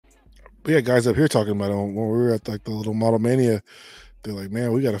But yeah, guys up here talking about it when we were at like the little Model Mania. They're like,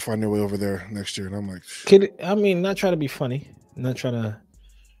 man, we got to find our way over there next year. And I'm like, not trying to be funny. Not trying to.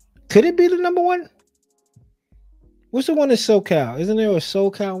 Could it be the number one? What's the one in SoCal? Isn't there a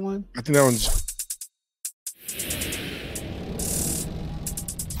SoCal one? I think that one's.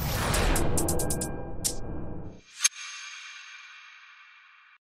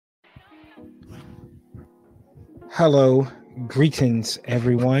 Hello, greetings,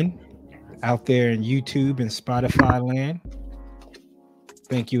 everyone out there in YouTube and Spotify land.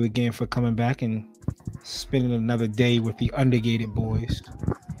 Thank you again for coming back and spending another day with the Undergated Boys.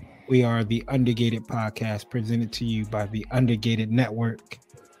 We are the Undergated Podcast, presented to you by the Undergated Network.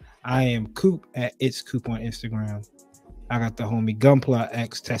 I am Coop at It's Coop on Instagram. I got the homie Gunpla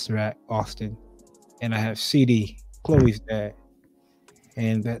X Tesseract Austin, and I have CD, Chloe's dad.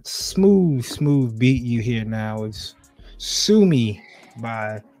 And that smooth beat you hear now is Sue Me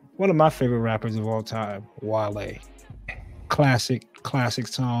by one of my favorite rappers of all time, Wale. Classic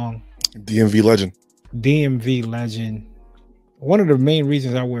song. DMV legend. One of the main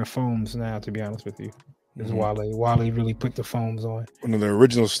reasons I wear foams now, to be honest with you, is Wale. Wale really put the foams on. One of the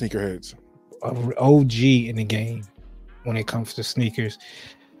original sneakerheads. OG in the game when it comes to sneakers.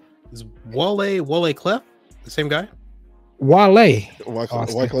 Is Wale Clef the same guy? Wale.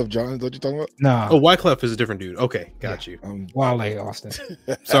 Wyclef John, is that what you're talking about? Nah. Oh, Wyclef is a different dude. Okay, got you. Wale Austin.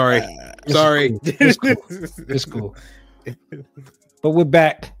 Sorry. It's cool. But we're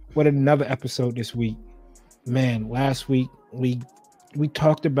back with another episode this week. Man, last week we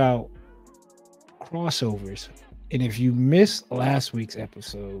talked about crossovers. And if you missed last week's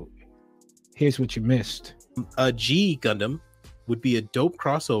episode, here's what you missed. A G Gundam would be a dope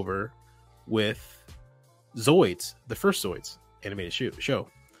crossover with Zoids, the first Zoids animated show,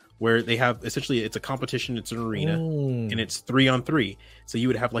 where they have essentially it's a competition, it's an arena, and it's 3-on-3. So you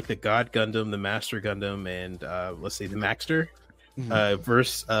would have like the God Gundam, the Master Gundam, and let's say the Maxter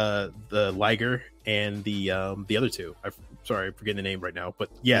versus the Liger and the other two. I'm forgetting the name right now, but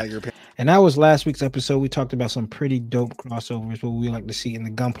yeah. And that was last week's episode. We talked about some pretty dope crossovers, what we like to see in the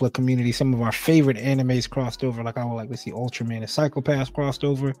Gunpla community. Some of our favorite animes crossed over, like I would like to see Ultraman and Psycho-Pass crossed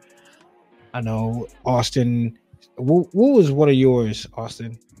over. I know Austin. What was one of yours,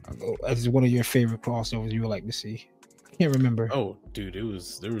 Austin? As one of your favorite crossovers you would like to see? I can't remember. Oh, dude, there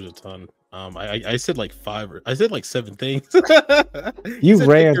was a ton. I said like 7 things. You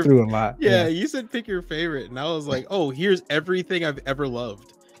ran through a lot. Yeah, you said pick your favorite, and I was like, oh, here's everything I've ever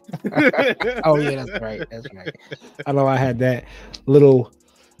loved. Oh yeah, that's right. I know I had that little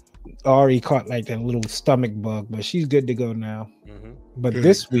Ari caught like that little stomach bug, but she's good to go now. But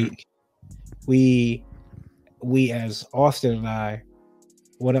this week, we as Austin and I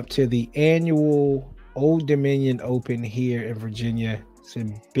went up to the annual Old Dominion Open here in Virginia. It's a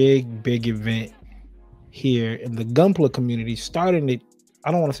big event here in the Gunpla community. I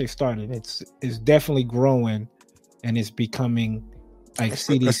don't want to say starting. It's definitely growing, and it's becoming, like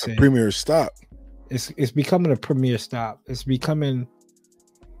CD said, a premier stop. It's becoming a premier stop. It's becoming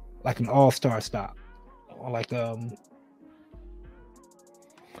like an all-star stop, or like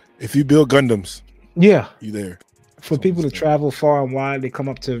If you build Gundams, yeah, you there. For people to travel far and wide, they come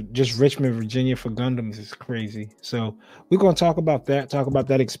up to just Richmond, Virginia for Gundams. It's crazy. So we're going to talk about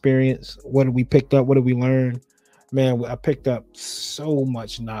that experience. What did we picked up? What did we learn? Man, I picked up so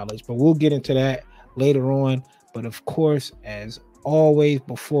much knowledge, but we'll get into that later on. But of course, as always,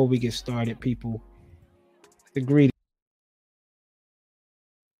 before we get started, people, the greeting.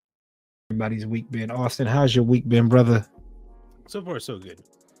 Everybody's week been. Austin, how's your week been, brother? So far, so good.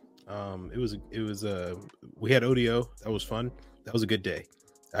 It was we had ODO. That was fun. That was a good day.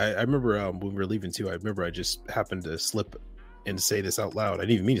 I remember when we were leaving too. I remember I just happened to slip and say this out loud. I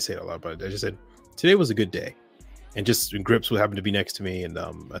didn't even mean to say it out loud, but I just said today was a good day. And just Grips would happen to be next to me, and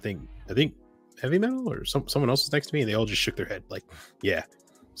I think Heavy Metal or someone else was next to me, and they all just shook their head like, yeah.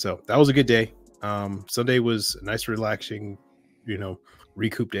 So that was a good day. Sunday was a nice, relaxing,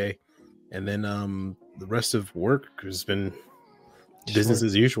 recoup day, and then the rest of work has been business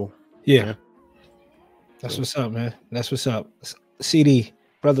as usual. Yeah. That's what's up, man. That's what's up. CD,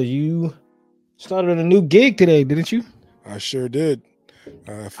 brother, you started a new gig today, didn't you? I sure did.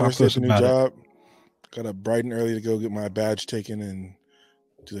 First day of a new job. Got up bright and early to go get my badge taken and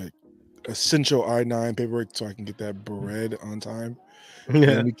do that essential I-9 paperwork so I can get that bread on time. Yeah.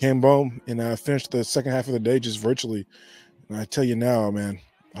 And we came home and I finished the second half of the day just virtually. And I tell you now, man,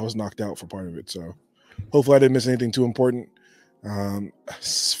 I was knocked out for part of it. So hopefully I didn't miss anything too important.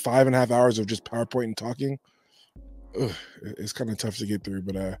 5.5 hours of just PowerPoint and talking. It's kind of tough to get through,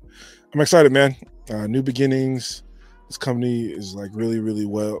 but I'm excited, man. New beginnings. This company is like really, really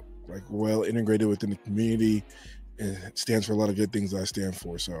well like well integrated within the community, and it stands for a lot of good things that I stand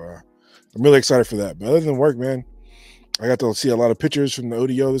for. So I'm really excited for that. But other than work, man, I got to see a lot of pictures from the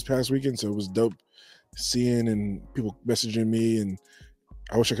ODO this past weekend, so it was dope seeing and people messaging me, and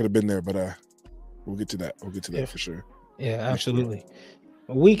I wish I could have been there, but we'll get to that. We'll get to that for sure. Yeah, absolutely.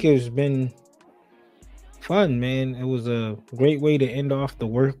 A week has been fun, man. It was a great way to end off the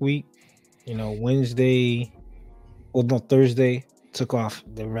work week. You know, Thursday took off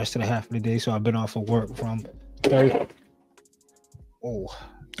the rest of the half of the day, so I've been off of work from Thursday. Oh,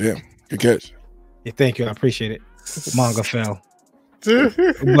 yeah, good catch. Yeah, thank you. I appreciate it. Manga fell,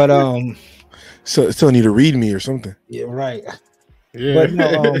 but so it's telling you to read me or something. Yeah, right. Yeah. But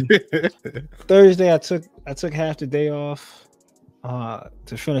no, Thursday I took half the day off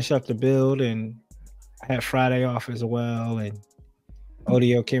to finish up the build, and I had Friday off as well, and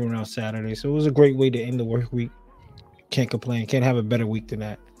ODO came around Saturday, so it was a great way to end the work week. Can't complain. Can't have a better week than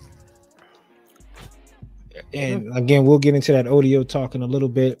that. And again, we'll get into that ODO talk in a little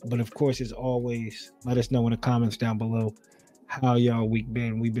bit, but of course, as always, let us know in the comments down below how y'all week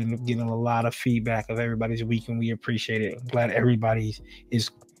been. We've been getting a lot of feedback of everybody's week, and we appreciate it. I'm glad everybody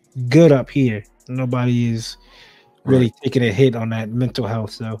is good up here. Nobody is really taking a hit on that mental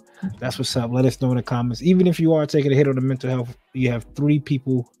health, so that's what's up. Let us know in the comments. Even if you are taking a hit on the mental health, you have 3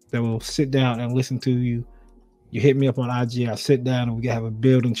 people that will sit down and listen to you. You hit me up on IG, I sit down and we can have a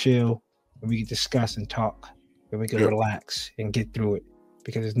build and chill, and we can discuss and talk, and we can relax and get through it,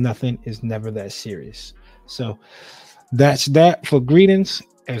 because nothing is never that serious. So that's that for greetings.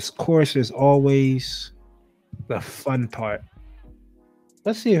 Of course, as always, the fun part.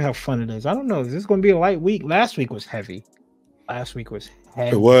 Let's see how fun it is. I don't know. Is this going to be a light week? Last week was heavy. It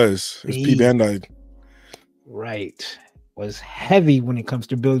was P Bandai. Right. Was heavy when it comes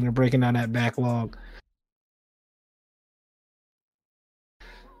to building and breaking down that backlog.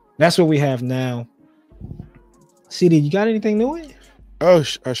 That's what we have now. CD, you got anything new in? Oh,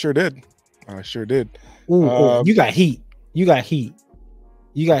 I sure did. Ooh, you got heat. You gonna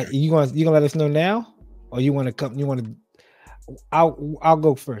let us know now, or you want to come? You want to? I'll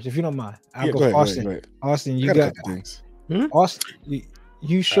go first if you don't mind. I'll go. Austin. Go ahead. Austin, you got things. Austin,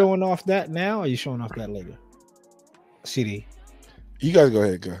 you showing off that now, or you showing off that later? CD. You guys go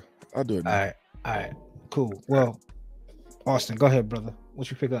ahead. Go. I'll do it now. All right. Cool. Well, Austin, go ahead, brother. What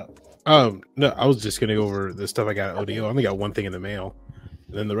you pick up? No, I was just gonna go over the stuff I got at ODO. I only got one thing in the mail,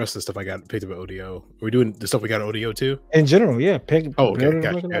 and then the rest of the stuff I got picked up at ODO. Are we doing the stuff we got at ODO too? In general, yeah. Okay,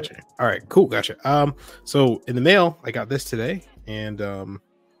 gotcha. All right, cool, gotcha. So in the mail, I got this today, and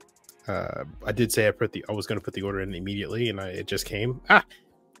I did say I was gonna put the order in immediately, and it just came. I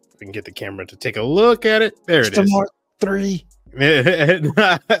can get the camera to take a look at it. There it is. Mark 3.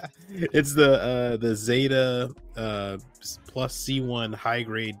 It's the Zeta plus C1 high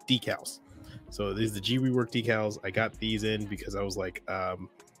grade decals. So these are the G rework decals. I got these in because I was like,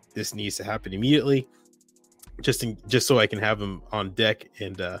 this needs to happen immediately, just so I can have them on deck,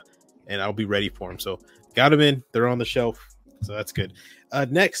 and I'll be ready for them. So got them in. They're on the shelf, so that's good.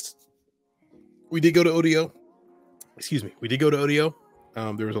 Next, we did go to ODO. We did go to ODO.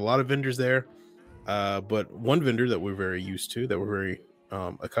 There was a lot of vendors there. But one vendor that we're very used to, that we're very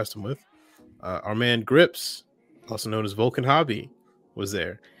accustomed with, our man Grips, also known as Vulcan Hobby, was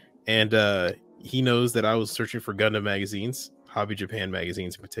there. And he knows that I was searching for Gundam magazines, Hobby Japan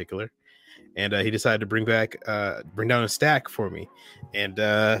magazines in particular. And he decided to bring down a stack for me. And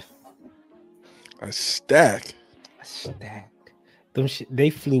a stack? A stack. They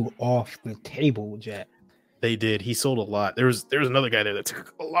flew off the table, Jack. They did. He sold a lot. There was another guy there that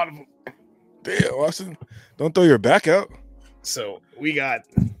took a lot of them. Damn, Austin, don't throw your back out. So we got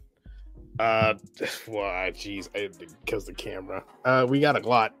because the camera. We got a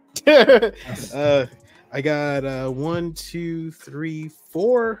lot. I got 1, 2, 3,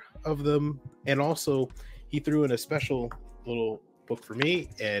 4 of them, and also he threw in a special little book for me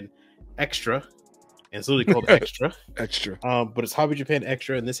and extra, and it's literally called extra. But it's Hobby Japan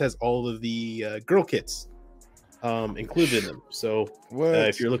Extra, and this has all of the girl kits included in them. So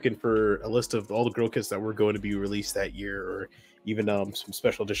if you're looking for a list of all the girl kits that were going to be released that year, or even some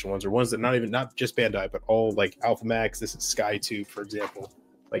special edition ones, or ones that not just Bandai, but all like Alpha Max, this is Sky Tube, for example,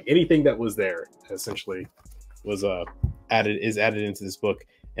 like anything that was there essentially was added into this book.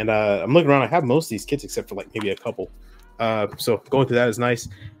 And I'm looking around, I have most of these kits except for like maybe a couple. So going through that is nice.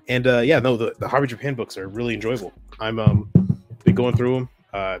 And the Hobby Japan books are really enjoyable. I'm been going through them.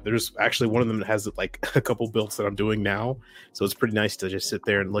 There's actually one of them that has like a couple builds that I'm doing now, so it's pretty nice to just sit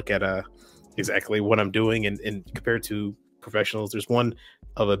there and look at exactly what I'm doing and compared to professionals. There's one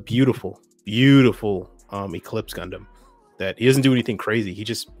of a beautiful Eclipse Gundam that he doesn't do anything crazy. He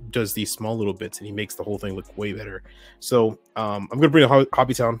just does these small little bits, and he makes the whole thing look way better. So I'm gonna bring a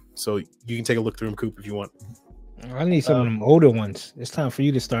Hobby Town, so you can take a look through them, Coop, if you want. I need some of them older ones. It's time for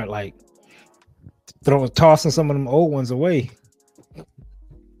you to start like tossing some of them old ones away.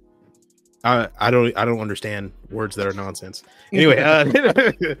 I don't understand words that are nonsense. Anyway,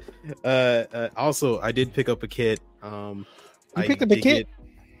 also I did pick up a kit. You picked up a kit?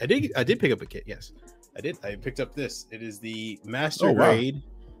 I did pick up a kit. Yes, I did. I picked up this. It is the Master Grade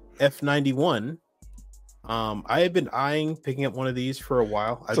F91. I have been eyeing picking up one of these for a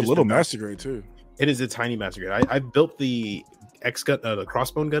while. It's a little Master Grade too. It is a tiny Master Grade. I built the the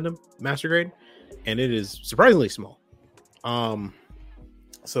Crossbone Gundam Master Grade, and it is surprisingly small.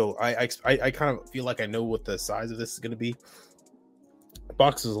 So I kind of feel like I know what the size of this is going to be. The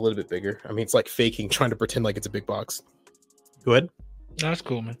box is a little bit bigger. I mean, it's like faking, trying to pretend like it's a big box. Go ahead. That's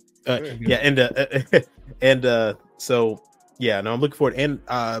cool, man. So yeah, no, I'm looking forward. And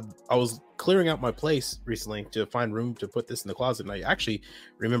I was clearing out my place recently to find room to put this in the closet, and I actually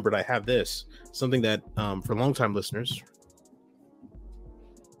remembered I have this, something that for long-time listeners,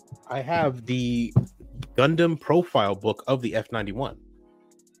 I have the Gundam profile book of the F91.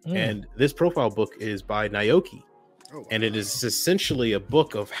 And this profile book is by Naoki. And it is essentially a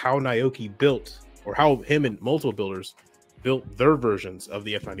book of how Naoki built, or how him and multiple builders built their versions of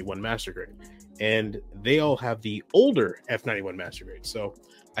the F91 Master Grade. And they all have the older F91 Master Grade. So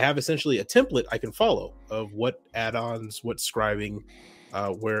I have essentially a template I can follow of what add-ons, what scribing,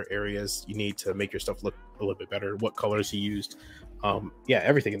 where areas you need to make your stuff look a little bit better, what colors he used.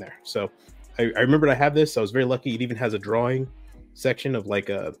 Everything in there. So I remembered I have this. So I was very lucky. It even has a drawing section of like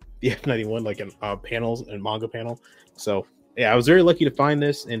the F91, like an panels and manga panel. So yeah, I was very lucky to find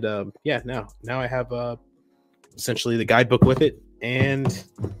this, and now I have essentially the guidebook with it, and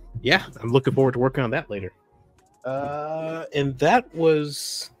yeah, I'm looking forward to working on that later. And that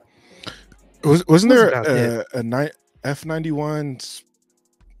wasn't there a F91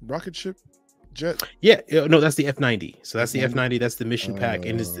 rocket ship jet? Yeah, no, that's the F90. So that's the F90. That's the mission pack,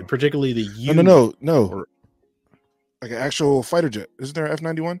 and it's particularly the U. No. Like an actual fighter jet. Isn't there an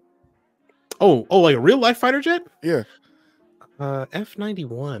F91? Oh, like a real life fighter jet? Yeah.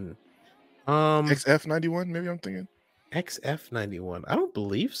 F91. XF91, maybe I'm thinking. XF91. I don't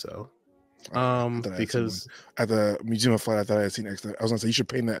believe so. Because at the Museum of Flight, I thought I had seen X. I was gonna say you should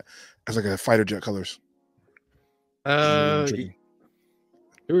paint that as like a fighter jet colors. There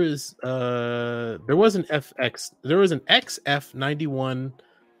was an XF91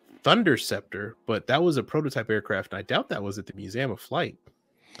 Thunder Scepter, but that was a prototype aircraft, and I doubt that was at the Museum of Flight.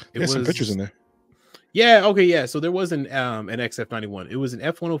 There's some pictures in there. Yeah, okay, yeah. So there was an XF91. It was an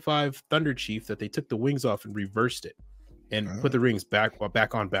F105 Thunder Chief that they took the wings off and reversed it and put the rings back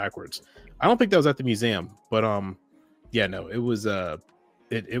on backwards. I don't think that was at the museum, but it was I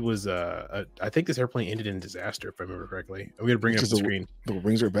think this airplane ended in disaster, if I remember correctly. I'm gonna bring it up the screen. The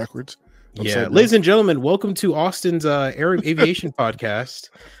wings are backwards. Yeah, ladies and gentlemen, welcome to Austin's aviation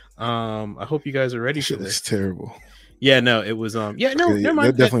podcast. I hope you guys are ready for this. It's terrible. Yeah, no, it was never mind.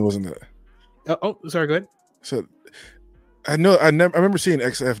 That definitely wasn't that. Sorry, go ahead. So I remember seeing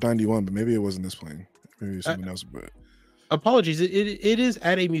XF91, but maybe it wasn't this plane. Maybe it was something else. But apologies, it is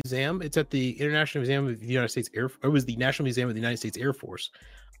at a museum. It's at the International Museum of the United States Air. It was the National Museum of the United States Air Force.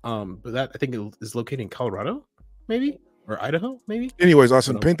 But that I think it is located in Colorado, maybe, or Idaho, maybe. Anyways,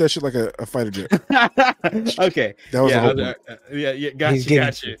 Austin, paint that shit like a fighter jet. Okay, that was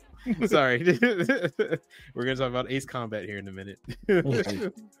got you. Sorry, we're gonna talk about Ace Combat here in a minute.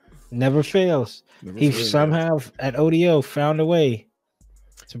 Never fails. He somehow at ODO found a way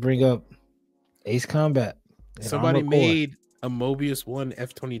to bring up Ace Combat. Somebody made a Mobius 1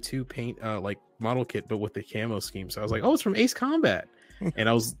 F22 paint like model kit, but with the camo scheme. So I was like, oh, it's from Ace Combat. And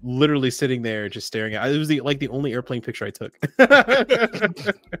I was literally sitting there just staring at it. It was the only airplane picture I took.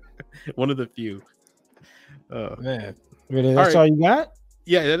 One of the few. Man, really, that's all you got?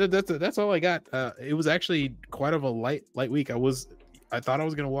 Yeah, that's all I got. It was actually quite of a light week. I thought I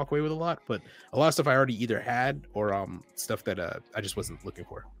was gonna walk away with a lot, but a lot of stuff I already either had or stuff that I just wasn't looking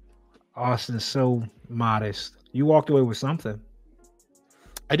for. Austin's so modest. You walked away with something.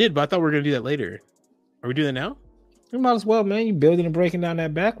 I did, but I thought we were gonna do that later. Are we doing that now? You might as well, man. You building and breaking down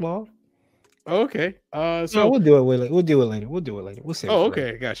that backlog. Oh, okay. So no, we'll do it later. We'll do it later. We'll say. Oh,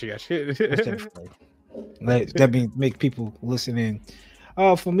 okay. Gotcha. That make people listen in.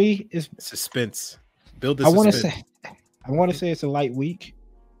 For me, it's suspense. Build the suspense. I want to say it's a light week,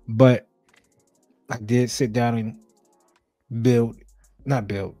 but I did sit down and I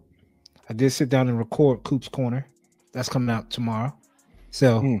did sit down and record Coop's Corner. That's coming out tomorrow.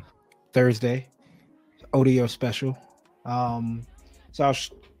 So Thursday, ODO special. So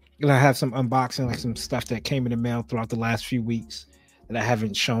gonna have some unboxing, like some stuff that came in the mail throughout the last few weeks that I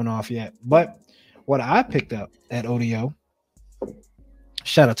haven't shown off yet. But what I picked up at ODO,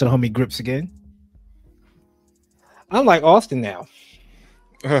 shout out to the homie Grips again. I'm like Austin now.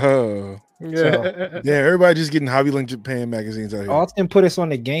 Oh, yeah. Everybody just getting Hobby Link Japan magazines out here. Austin put us on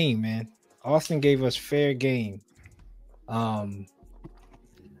the game, man. Austin gave us fair game. One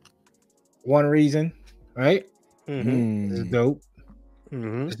reason, right? This is dope.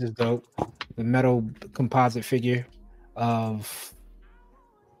 This is dope. The metal composite figure of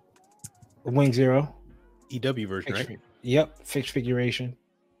Wing Zero. EW version, right? Yep, fixed figuration.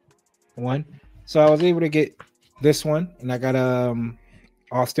 One. So I was able to get this one, and I got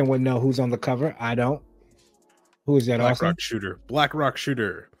Austin would know who's on the cover. I don't. Who is that? Black Rock Shooter. Black Rock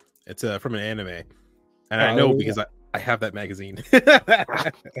Shooter. It's from an anime, and I know because I have that magazine.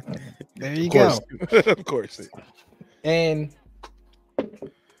 There you go. Of course. And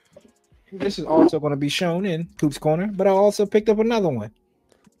this is also going to be shown in Coop's Corner, but I also picked up another one.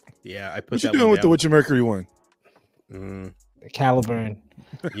 Yeah, I put what that you doing one with down. the Witcher Mercury one? The Caliburn.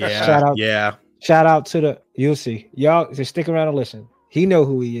 Yeah. Shout out. Yeah. Shout out to the. You'll see. Y'all just stick around and listen. He know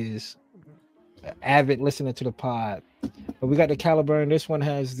who he is. Avid listener to the pod. But we got the Caliburn. This one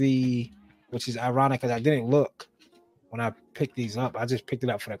has which is ironic because I didn't look when I picked these up. I just picked it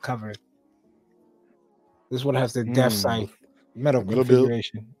up for the cover. This one has the Death Scythe metal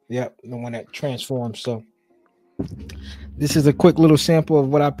configuration. Yep, the one that transforms. So this is a quick little sample of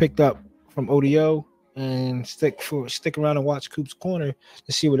what I picked up from ODO, and stick around and watch Coop's Corner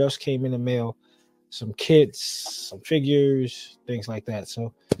to see what else came in the mail. Some kits, some figures, things like that.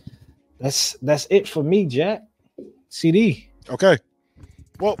 So that's it for me, Jack. CD. Okay.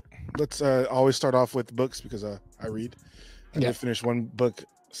 Well, let's always start off with books because I read. I did finish one book,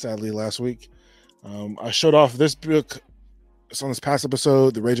 sadly, last week. I showed off this book. It's on this past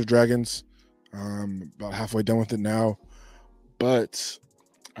episode, The Rage of Dragons. About halfway done with it now. But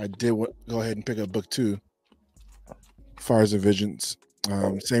I did go ahead and pick up book 2, Fires of Visions.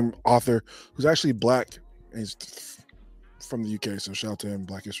 Same author who's actually black. He's from the UK, so shout out to him.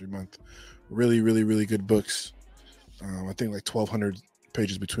 Black History Month. Really, really, really good books. I think like 1,200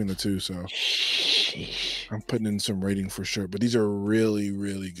 pages between the two. So I'm putting in some rating for sure. But these are really,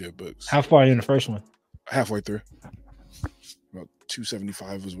 really good books. How far are you in the first one? Halfway through. About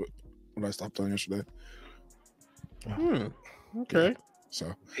 275 was what I stopped on yesterday. Okay.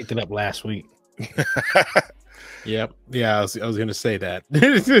 So picked it up last week. Yep. Yeah, I was gonna say that.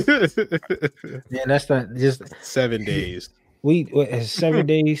 Yeah, that's not just 7 days. 7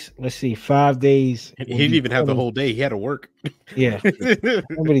 days. Let's see, 5 days. He didn't even have the whole day. He had to work. Yeah.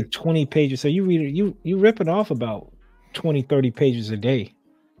 Probably 20 pages. So you read it, you ripping off about 20, 30 pages a day.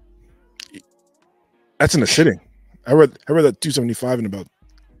 That's in a sitting. I read that 275 in about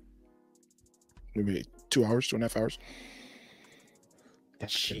maybe 2 hours, 2.5 hours.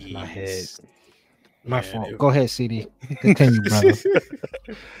 That's in my head. My fault. Go ahead, CD. Continue, brother.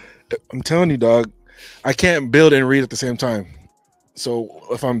 I'm telling you, dog, I can't build and read at the same time. So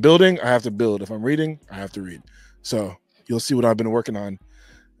if I'm building, I have to build. If I'm reading, I have to read. So you'll see what I've been working on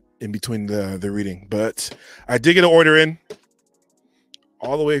in between the reading. But I did get an order in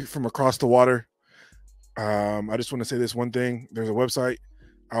all the way from across the water. I just want to say this one thing. There's a website.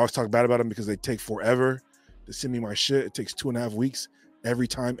 I always talk bad about them because they take forever to send me my shit. It takes 2.5 weeks every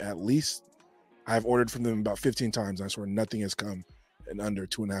time at least. I've ordered from them about 15 times. I swear nothing has come in under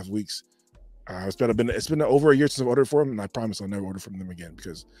 2.5 weeks. It's been over a year since I've ordered for them, and I promise I'll never order from them again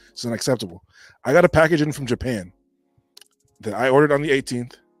because it's unacceptable. I got a package in from Japan that I ordered on the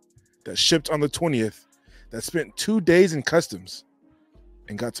 18th, that shipped on the 20th, that spent 2 days in customs,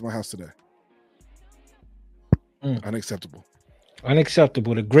 and got to my house today. Unacceptable.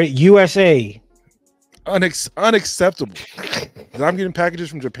 Unacceptable. The great USA. Unacceptable. That I'm getting packages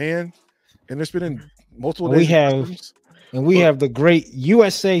from Japan, and they're spending multiple days. We have the great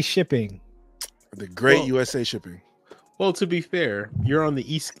USA shipping. The great USA shipping. Well, to be fair, you're on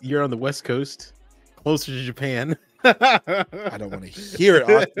the West Coast, closer to Japan. I don't want to hear it,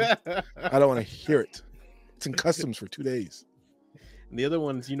 Austin. I don't want to hear it. It's in customs for 2 days. And the other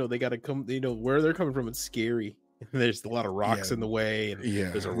ones, they got to come, where they're coming from, it's scary. There's a lot of rocks in the way, and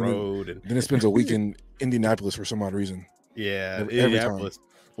there's a road. And then it spends a week in Indianapolis for some odd reason. Yeah, Indianapolis.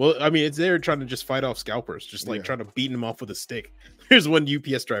 Well, I mean, it's there trying to just fight off scalpers, just like trying to beat them off with a stick. There's one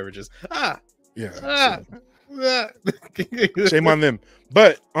UPS driver just, Shame on them.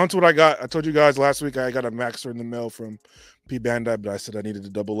 But on to what I got. I told you guys last week I got a Maxer in the mail from P Bandai, but I said I needed to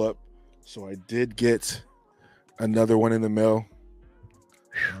double up. So I did get another one in the mail.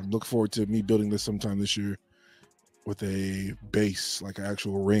 Look forward to me building this sometime this year. with a base, like an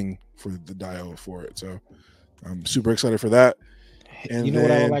actual ring for the diode for it. So I'm super excited for that. And you know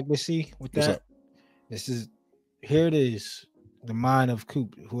what I would like to see with that? Up? This is here it is. The mind of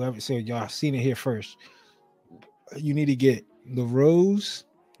Coop. Whoever said y'all seen it here first. You need to get the rose.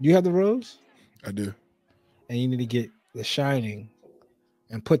 You have the rose? I do. And you need to get the shining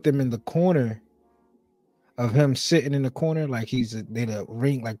and put them in the corner of him sitting in the corner like they the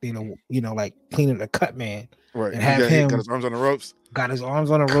ring, like they the like cleaning the cut man. Right. And have him got his arms on the ropes. Got his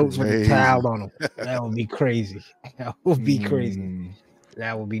arms on the ropes with a towel on him. That would be crazy. That would be crazy.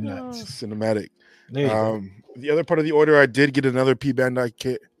 That would be nuts. Cinematic. There you go. The other part of the order, I did get another P Bandai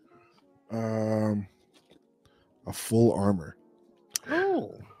kit. A full armor.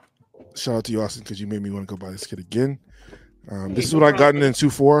 Oh. Shout out to you, Austin, because you made me want to go buy this kit again. This is what I gotten in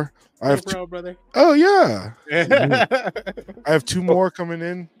 2-4. I have brother. Oh yeah. I have 2 more coming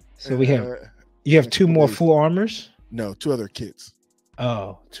in. So we have you have 2 more full armors? No, 2 other kits.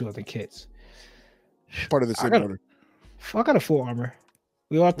 Oh, 2 other kits. Part of the same order. I got a full armor.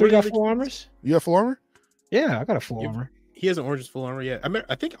 We all 3 got full armors? You have full armor? Yeah, I got a full armor. He hasn't ordered his full armor yet.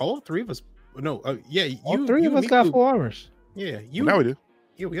 I think all 3 of us. No, yeah, all 3 of us got full armors. Yeah, now we do.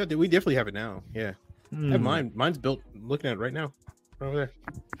 Yeah, we definitely have it now. Yeah, I have mine. Mine's built. Looking at it right now, right over there.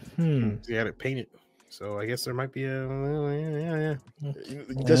 We had it painted, so I guess there might be a. Yeah.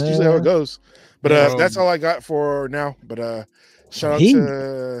 That's usually how it goes. But that's all I got for now. But shout out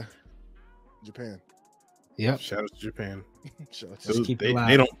to Japan. Yep. Shout out to Japan.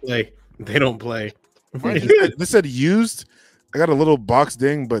 They don't play. They don't play. This said used. I got a little box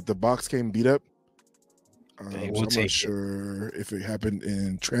ding, but the box came beat up. So I'm not sure if it happened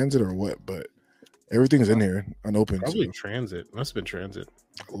in transit or what, but everything's in here unopened. Probably transit. Must have been transit.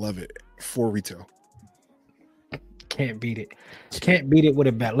 I love it. For retail. Can't beat it. Can't beat it with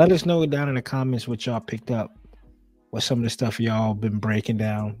a bat. Let us know down in the comments what y'all picked up. What some of the stuff y'all been breaking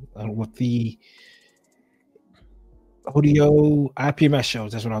down with the ODO IPMS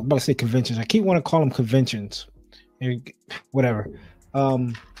shows. That's what I was about to say. Conventions. I keep wanting to call them conventions. Whatever.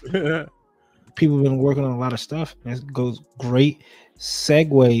 People have been working on a lot of stuff. That goes great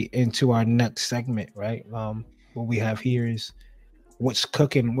segue into our next segment, right? What we have here is what's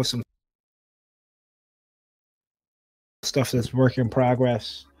cooking, what's some stuff that's work in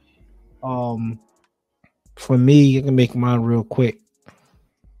progress. For me, I can make mine real quick.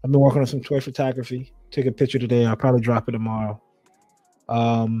 I've been working on some toy photography. Take a picture today. I'll probably drop it tomorrow.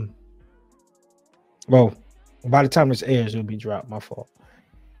 Well, by the time this airs, it'll be dropped. My fault.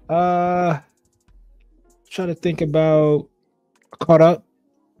 Try to think about caught up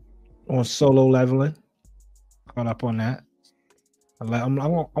on solo leveling. Caught up on that. I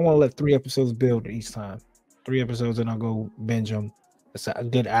want to let 3 episodes build each time. 3 episodes and I'll go binge them. It's a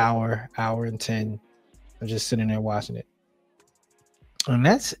good hour and 10. I'm just sitting there watching it. And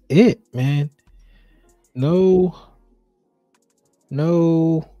that's it, man. No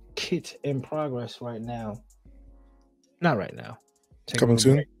kit in progress right now. Not right now. Coming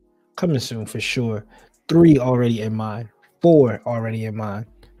soon? Break. Coming soon for sure. 3 already in mind. 4 already in mind.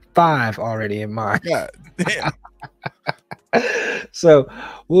 5 already in mind. God damn. So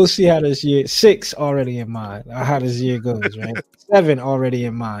we'll see how this year. 6 already in mind. How this year goes, right? 7 already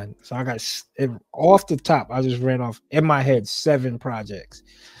in mind. So I got off the top. I just ran off in my head 7 projects.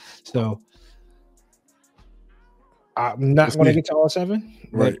 So I'm not going to get to all 7,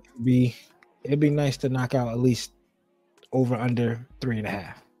 right? But it'd be nice to knock out at least over under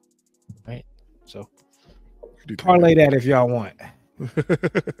 3.5, right? So parlay that if y'all want.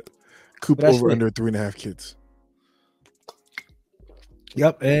 Coop over under 3.5 kids.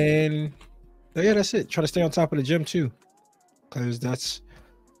 Yep, and yeah, that's it. Try to stay on top of the gym too, because that's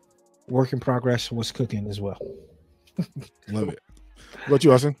work in progress. What's cooking as well. Love it. What about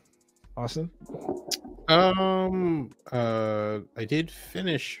you, Austin? I did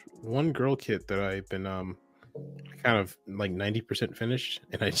finish one girl kit that I've been kind of like 90% finished,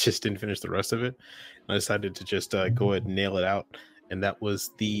 and I just didn't finish the rest of it. I decided to just go ahead and nail it out, and that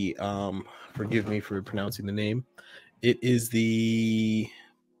was the forgive me for pronouncing the name. It is the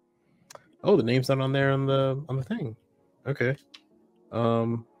the name's not on there on the thing. Okay.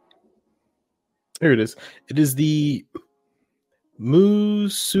 Here it is. It is the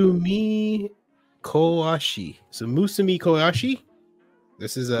Musumi Koashi. So Musumi Koashi.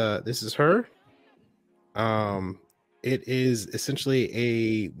 This is her. It is essentially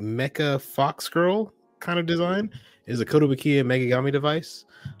a mecha fox girl kind of design. It is a Kotobukiya Megagami device.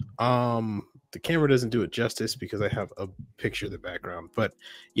 The camera doesn't do it justice because I have a picture of the background, but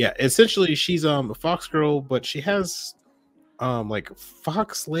yeah, essentially she's a fox girl, but she has like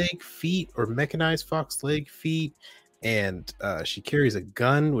fox leg feet or mechanized fox leg feet, and she carries a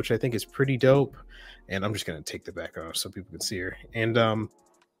gun, which I think is pretty dope. And I'm just gonna take the back off so people can see her. And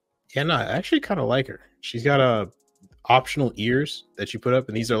yeah, no, I actually kind of like her. She's got optional ears that you put up,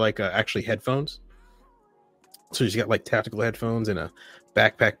 and these are like actually headphones. So she's got like tactical headphones and a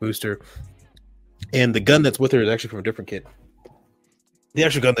backpack booster. And the gun that's with her is actually from a different kit. The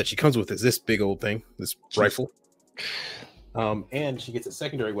actual gun that she comes with is this big old thing, this rifle. And she gets a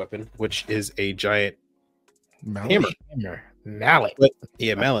secondary weapon, which is a giant hammer. Mallet.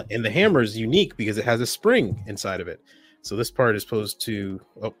 Yeah, mallet. And the hammer is unique because it has a spring inside of it. So this part is supposed to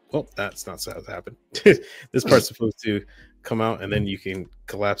that's not how it happened. This part's supposed to come out and then you can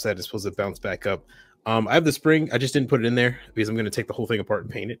collapse that. It's supposed to bounce back up. I have the spring. I just didn't put it in there because I'm going to take the whole thing apart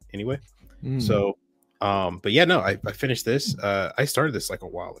and paint it anyway. So, but yeah, no, I finished this. I started this like a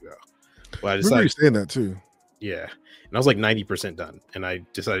while ago. Well, I decided you saying that too. Yeah, and I was like 90% done, and I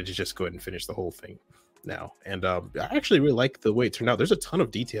decided to just go ahead and finish the whole thing now. And I actually really like the way it turned out. There's a ton of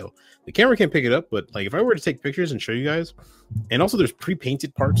detail. The camera can't pick it up, but like if I were to take pictures and show you guys, and also there's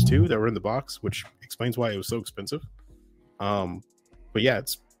pre-painted parts too that were in the box, which explains why it was so expensive. But yeah,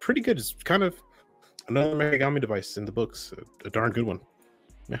 it's pretty good. It's kind of another Megami device in the books, a darn good one.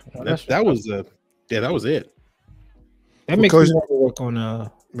 Yeah, that was it. That makes me want to work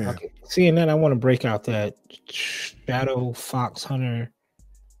on okay. Seeing that, I want to break out that Shadow Fox Hunter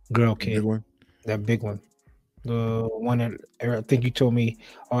girl kit. Big one. That big one. The one that I think you told me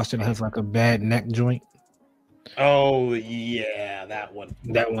Austin has like a bad neck joint. Oh yeah, that one.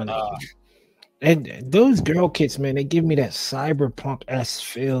 That one. And those girl kits, man, they give me that cyberpunk-esque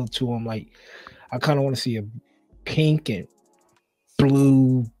feel to them. Like I kind of want to see a pink and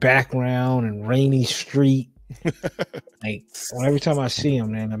blue background and rainy street. Like every time I see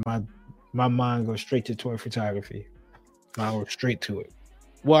them, man, my mind goes straight to toy photography. I go straight to it.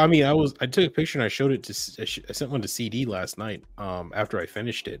 Well, I mean, I took a picture and I showed it to. I sent one to CD last night. After I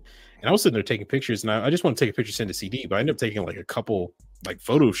finished it, and I was sitting there taking pictures, and I just want to take a picture, send to CD, but I ended up taking like a couple like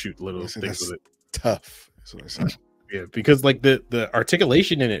photo shoot little things with it. Tough. That's what I said. Yeah, because like the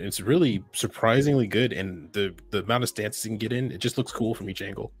articulation in it, it's really surprisingly good, and the amount of stances you can get in, it just looks cool from each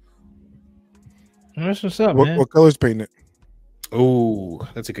angle. That's what's up, man. What colors paint it? Oh,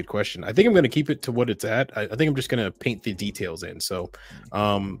 that's a good question. I think I'm going to keep it to what it's at. I think I'm just going to paint the details in. So,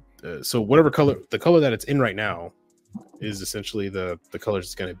 so whatever color, the color that it's in right now, is essentially the colors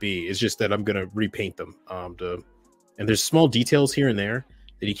it's going to be. It's just that I'm going to repaint them. And there's small details here and there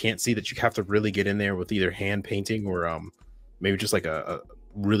that you can't see that you have to really get in there with either hand painting or maybe just like a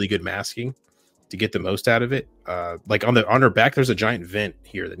really good masking to get the most out of it. Like on her back, there's a giant vent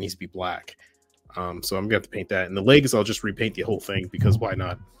here that needs to be black. So I'm gonna have to paint that. And the legs, I'll just repaint the whole thing because why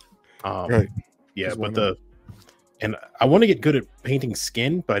not? Right. Yeah, but and I want to get good at painting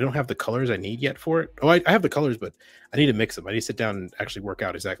skin, but I don't have the colors I need yet for it. Oh, I have the colors, but I need to mix them. I need to sit down and actually work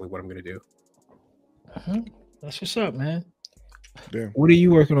out exactly what I'm gonna do. That's what's up, man. Damn. What are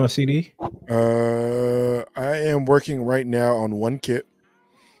you working on, CD? I am working right now on one kit.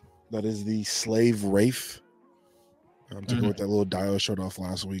 That is the Slave Wraith. To go with that little dial I showed off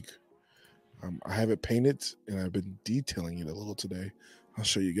last week. I have it painted and I've been detailing it a little today. I'll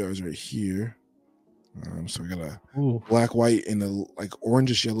show you guys right here. So I got a black, white, and a like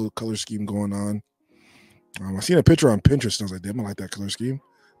orangish yellow color scheme going on. I seen a picture on Pinterest and I was like, damn, I like that color scheme.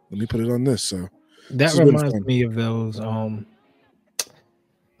 Let me put it on this. So that reminds me of those.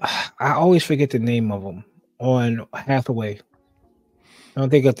 I always forget the name of them on Hathaway. I don't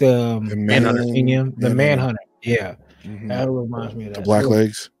think of the Manhunter. The Manhunter. Yeah. Mm-hmm. That reminds me of that. The black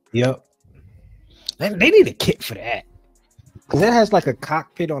legs. Yep. They need a kit for that. Because that has like a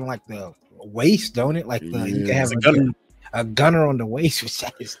cockpit on like the waist, don't it? Like you can have a gunner on the waist. Which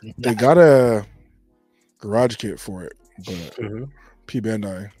is they got a garage kit for it, but P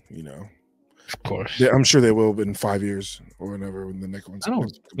Bandai, of course, I'm sure they will in 5 years or whenever when the next one's.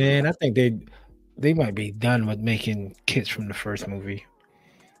 I think they might be done with making kits from the first movie.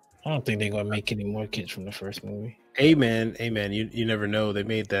 I don't think they're gonna make any more kits from the first movie. Amen. You never know. They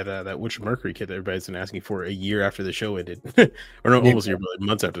made that Witch Mercury kit that everybody's been asking for a year after the show ended, or no, almost a year, but like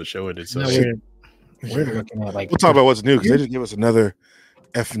months after the show ended. So we're looking at we'll talk about what's new because they just gave us another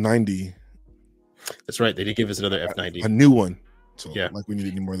F90. That's right. They did give us another F90, a new one. So yeah, like we need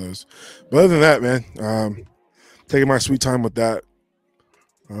any more of those. But other than that, man, taking my sweet time with that.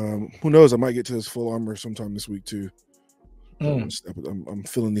 Who knows? I might get to this full armor sometime this week too. I'm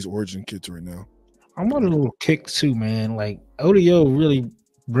feeling these origin kits right now. I'm on a little kick too, man. Like ODO really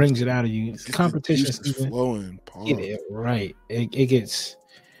brings it out of you. Competition is flowing. Right. It gets.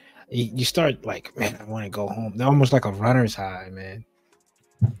 you start like, man, I want to go home. They're almost like a runner's high, man.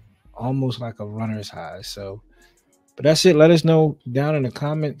 Almost like a runner's high. So, but that's it. Let us know down in the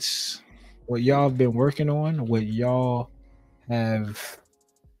comments what y'all have been working on, what y'all have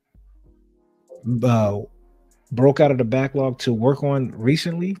broke out of the backlog to work on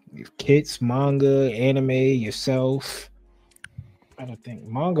recently. Kits, manga, anime, yourself. I don't think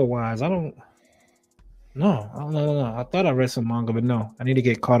manga wise. I don't. No. I thought I read some manga, but no. I need to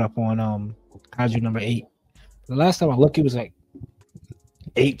get caught up on Kaiju number 8. The last time I looked, it was like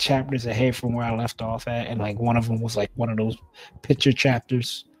 8 chapters ahead from where I left off at, and like one of them was like one of those picture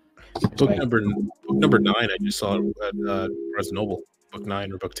chapters. Book number 9. I just saw it at Barnes Noble. Book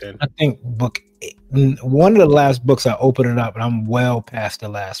 9 or book 10. I think one of the last books I opened it up, and I'm well past the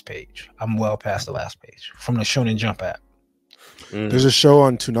last page. from the Shonen Jump app. There's a show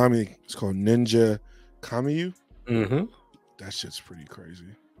on Toonami. It's called Ninja Kamiyu. Mm-hmm. That shit's pretty crazy.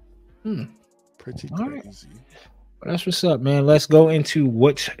 Pretty All crazy. Right. Well, that's what's up, man. Let's go into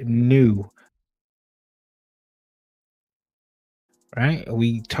what's new. Right?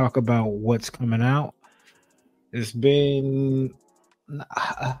 We talk about what's coming out. It's been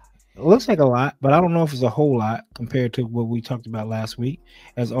it looks like a lot, but I don't know if it's a whole lot compared to what we talked about last week.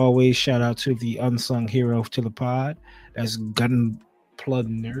 As always, shout out to the unsung hero to the pod. That's Gunplug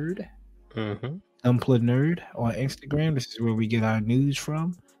Nerd. Gunplug Nerd on Instagram. This is where we get our news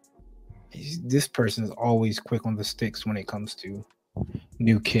from. This person is always quick on the sticks when it comes to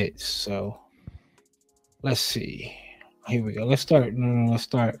new kits. So let's see. Here we go. Let's start.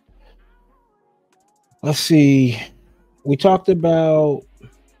 Let's see. We talked about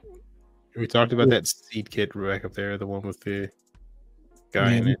that seed kit back up there, the one with the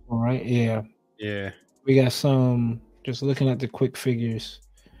guy in it. All right. Yeah. Yeah. We got some. Just looking at the quick figures.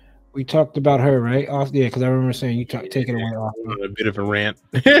 We talked about her, right? Yeah, because I remember saying you take it away off. A bit of a rant.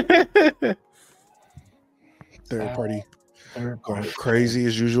 Third party going crazy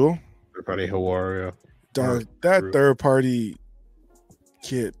as usual. Third party Hawaii. Dog, that third party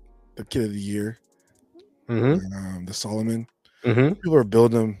kit, the kit of the year. The Solomon. People are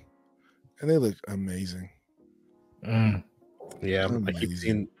building them, and they look amazing. Yeah,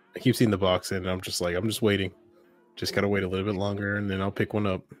 amazing. I keep seeing the box, and I'm just waiting. Just gotta wait a little bit longer, and then I'll pick one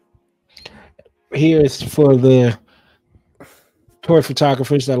up. Here's for the toy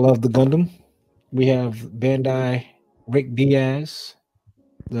photographers that love the Gundam. We have Bandai Rick Diaz.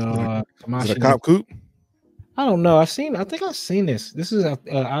 Is it a cop coupe? I don't know. I think I've seen this. This is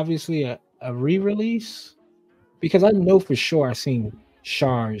obviously a re-release because I know for sure I've seen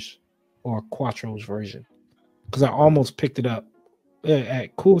Char's or Quattro's version because I almost picked it up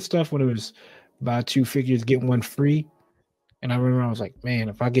at Cool Stuff when it was buy 2 figures get 1 free, and I remember I was like, man,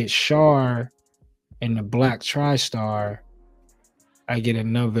 if I get Char and the Black TriStar, I get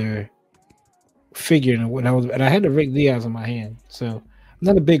another figure. And I had the Rick Diaz in my hand, so I'm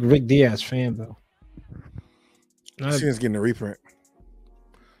not a big Rick Diaz fan though. I see us getting a reprint.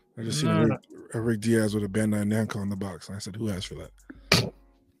 I just seen a Rick Diaz with a Bandai Namco on the box, and I said, "Who asked for that?"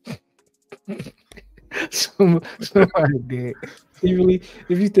 Somebody did.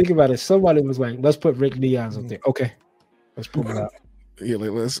 If you think about it, somebody was like, "Let's put Rick Diaz up there." Okay, let's pull it out. Yeah,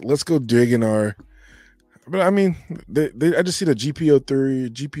 let's go dig in our. But I mean, I just see the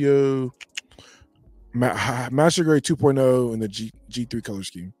GPO Master Grade 2.0 and the G3 color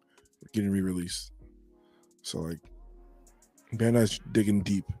scheme getting re-released. So like, Bandai's digging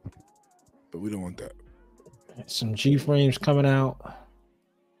deep, but we don't want that. Some G frames coming out.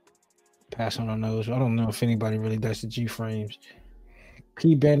 Passing on those. I don't know if anybody really does the G frames.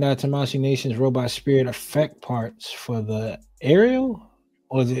 P Bandai Tamashii Nation's Robot Spirit effect parts for the Aerial,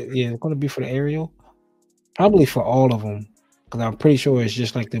 or is it? Yeah, it's going to be for the Aerial. Probably for all of them, because I'm pretty sure it's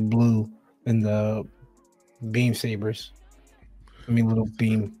just like the blue and the beam sabers. I mean, little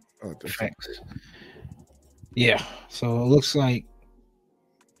beam effects. Yeah, so it looks like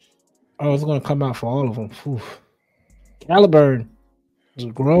it's going to come out for all of them. Whew. Caliburn is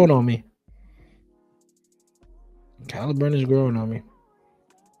growing on me.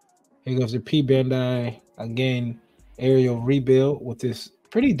 Here goes the P Bandai again. Aerial rebuild with this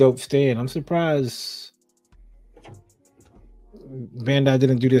pretty dope stand. I'm surprised Bandai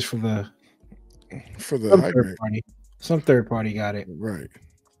didn't do this for the third party. Some third party got it. Right.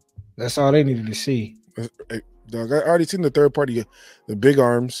 That's all they needed to see. Dog, I already seen the third party, the big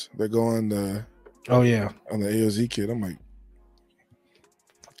arms that go on the. Oh yeah. On the AOZ kit, I'm like,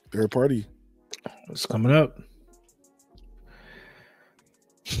 third party. It's coming up.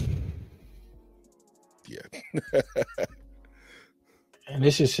 Yeah. And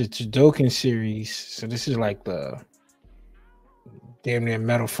this is a Judokan series, so this is like the damn near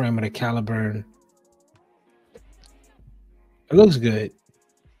metal frame of the Caliburn. It looks good.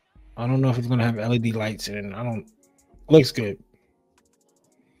 I don't know if it's gonna have LED lights in. Looks good.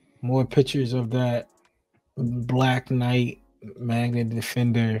 More pictures of that Black Knight Magnet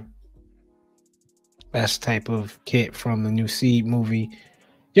Defender. Best type of kit from the new Seed movie.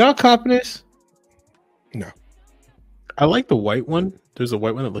 Y'all copy this? No. I like the white one. There's a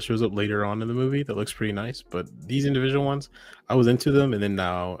white one that shows up later on in the movie that looks pretty nice. But these individual ones, I was into them, and then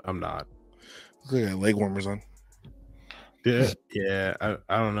now I'm not. Look at leg warmers on. Yeah.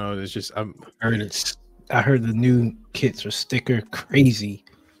 I don't know. It's just I heard the new kits are sticker crazy.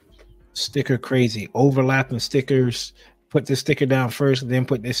 Overlapping stickers. Put the sticker down first, then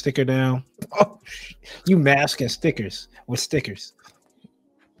put this sticker down. Oh, you masking stickers with stickers.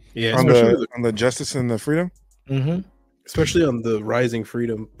 Yeah, on the Justice and the Freedom. Mm-hmm. Especially on the Rising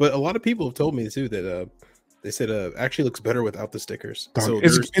Freedom. But a lot of people have told me too that they said actually looks better without the stickers. Dog, so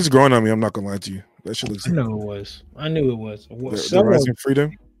it's growing on me. I'm not gonna lie to you. That shit looks. I knew it was. The Rising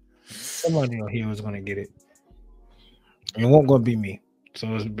Freedom. Somebody on here was gonna get it. It won't gonna be me. So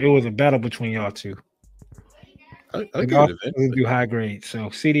it was a battle between y'all two. I do high grade. So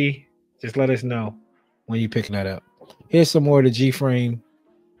CD, just let us know when you're picking that up. Here's some more of the G frame.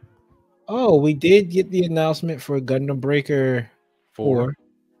 Oh, we did get the announcement for Gundam Breaker 4.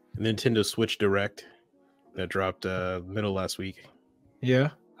 Nintendo Switch Direct that dropped middle last week.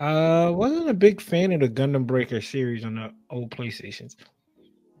 Yeah. Wasn't a big fan of the Gundam Breaker series on the old PlayStations.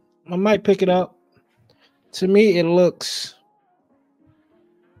 I might pick it up. To me, it looks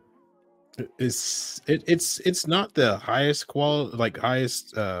it's not the highest quality, like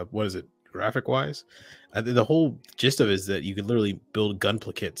highest what is it, graphic wise. The whole gist of it is that you can literally build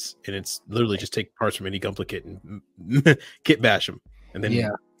gunpla and it's literally just take parts from any gunpla kit and kit bash them, and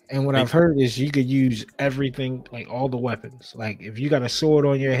then and what I've heard is you could use everything, like all the weapons. Like if you got a sword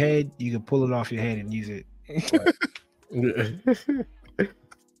on your head, you can pull it off your head and use it.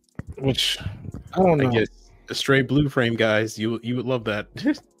 Which I don't know. I guess a straight blue frame, guys. You would love that.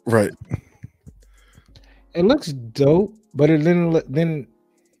 Right. It looks dope, but then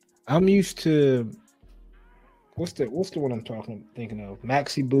I'm used to what's the one I'm thinking of?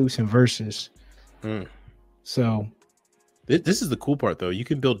 Maxi Boost and Versus. So this is the cool part, though. You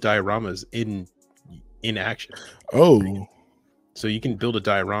can build dioramas in action. Oh, so you can build a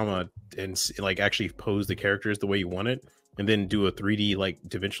diorama and like actually pose the characters the way you want it, and then do a 3D like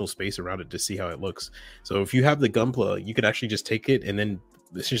dimensional space around it to see how it looks. So if you have the Gunpla, you could actually just take it and then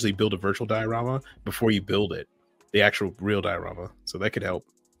essentially build a virtual diorama before you build it, the actual real diorama. So that could help.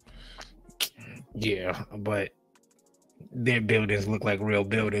 Yeah, but their buildings look like real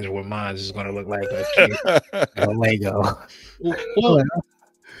buildings, where mine is going to look like a Lego.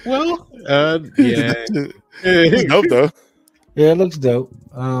 Well, yeah, it's dope though. Yeah, it looks dope.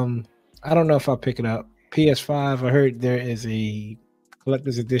 I don't know if I'll pick it up. PS5, I heard there is a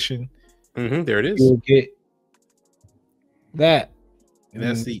collector's edition. There it is. You'll get that. And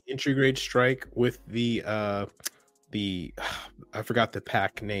that's the Integrate Strike with the I forgot the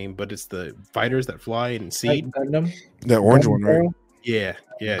pack name, but it's the fighters that fly and Seed. Gundam. That orange one, right? Yeah.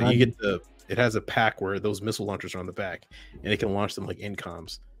 Gundam. You get it has a pack where those missile launchers are on the back, and it can launch them like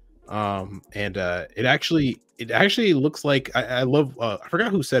incoms. It actually looks like I love. I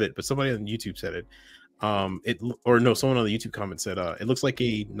forgot who said it, but somebody on YouTube said it. Someone on the YouTube comment said it looks like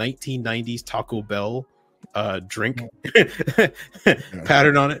a 1990s Taco Bell drink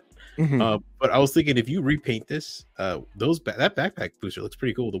pattern on it. But I was thinking if you repaint this, that backpack booster looks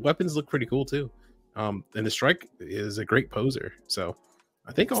pretty cool. The weapons look pretty cool too, and the strike is a great poser. So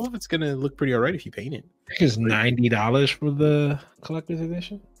I think all of it's gonna look pretty all right if you paint it. I think it's $90 for the collector's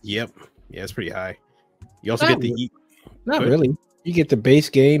edition. Yep, yeah, it's pretty high. You also get not really. You get the base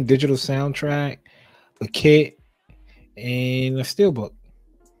game, digital soundtrack, a kit, and a steelbook.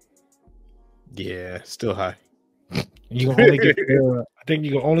 Yeah, still high. You can only get I think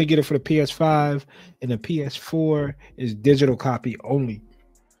you can only get it for the PS5, and the PS4 is digital copy only.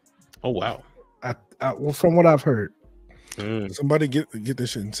 Oh wow! Well, from what I've heard, somebody get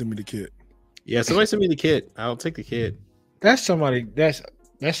this shit and send me the kit. Yeah, somebody send me the kit. I'll take the kit. That's somebody. That's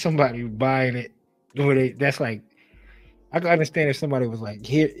somebody buying it. That's like, I can understand if somebody was like,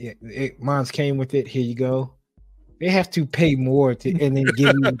 "Here, mine's came with it. Here you go." They have to pay more and then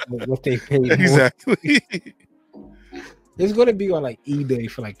give you what they paid. Exactly. It's going to be on like eBay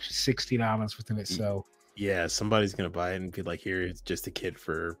for like $60 within it. So yeah, somebody's going to buy it and be like, "Here, it's just a kit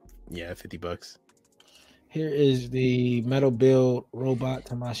for $50." Here is the Metal Build Robot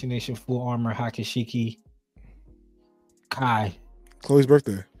Tamashii Nation Full Armor Hakashiki Kai. Chloe's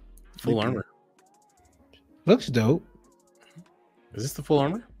birthday. Full armor. Looks dope. Is this the full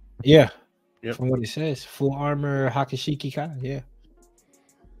armor? Yeah. Yep. From what it says, full armor Hakashiki Kai. Yeah.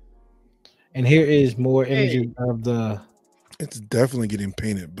 And here is more images of the. It's definitely getting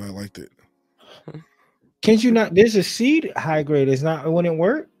painted, but I liked it. Can't you not? There's a seed high grade. It's not. It wouldn't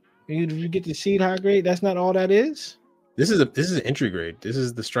work. You get the seed high grade. That's not all that is. This is an entry grade. This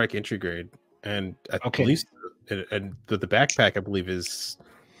is the strike entry grade, and at least and the backpack I believe is.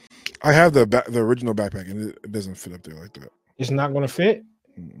 I have the original backpack, and it doesn't fit up there like that. It's not going to fit.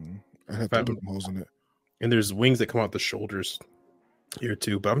 I have to put some holes in it. And there's wings that come out the shoulders here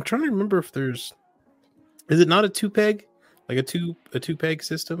too. But I'm trying to remember if there's. Is it not a 2-peg, like a two peg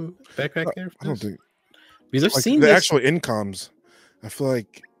system backpack there? I don't think. Because I've seen the actual incoms. I feel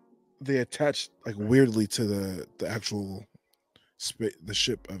like they attach like weirdly to the actual the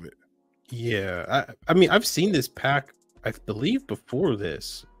ship of it. Yeah, I mean I've seen this pack. I believe before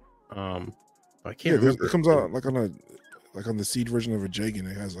this. I can't remember. It comes out like on the seed version of a Jagan.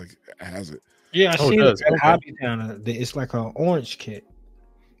 It has it. Yeah, I see it at Hobby Town. It's like an orange kit.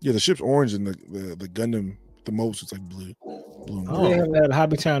 Yeah, the ship's orange and the Gundam, the most it's like blue. Oh, they have that at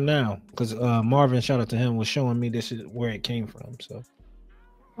Hobby Town now because Marvin, shout out to him, was showing me this is where it came from. So,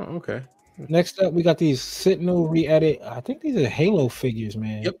 okay. Next up, we got these Sentinel re-edit. I think these are Halo figures,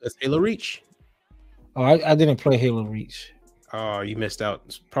 man. Yep, that's Halo Reach. Oh, I didn't play Halo Reach. Oh, you missed out.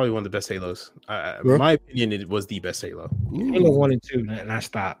 It's probably one of the best Halos. In my opinion, it was the best Halo. Halo 1 and 2, and I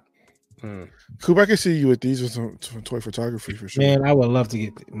stopped. Coop, I can see you with these with some toy photography for sure. Man, I would love to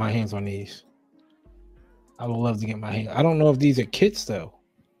get my hands on these. I would love to get my hands. I don't know if these are kits though.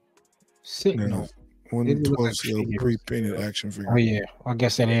 Sentinel. 112 scale pre-painted action figure. Oh yeah, I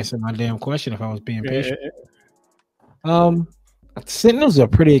guess that answered my damn question if I was being patient. Sentinel's a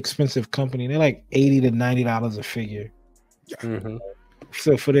pretty expensive company. They're like $80 to $90 a figure. Mm-hmm.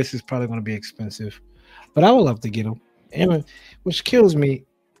 So for this, it's probably going to be expensive. But I would love to get them. And which kills me.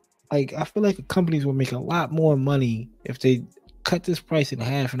 Like I feel like companies will make a lot more money if they cut this price in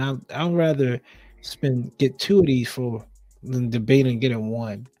half. And I'd rather get 2 of these than debating getting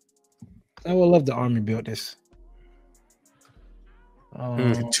 1. I would love the Army build this.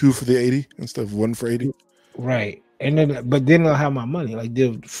 2 for the 80 instead of 1 for 80. Right. And then I'll have my money. Like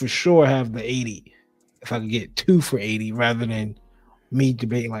they'll for sure have the 80 if I could get 2 for 80 rather than me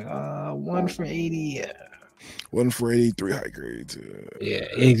debating like 1 for 80. Yeah. 1 for 80, 3 high grades. Yeah,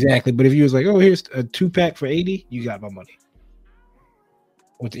 exactly. But if you was like, oh, here's a 2-pack for 80, you got my money.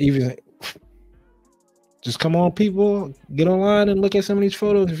 With even just come on, people, get online and look at some of these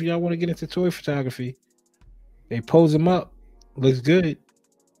photos if y'all want to get into toy photography. They pose them up. Looks good.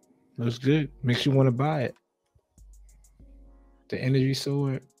 Looks good. Makes you want to buy it. The energy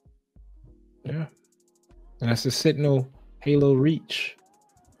sword. Yeah. And that's the Sentinel Halo Reach.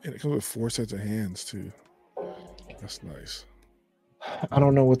 And it comes with 4 sets of hands too. That's nice. I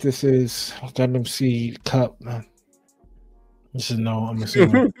don't know what this is. Gundam Seed Cup. This is no, I'm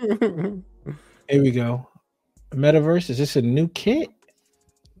assuming. Here we go. Metaverse. Is this a new kit?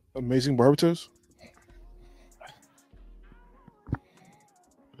 Amazing Barbatos?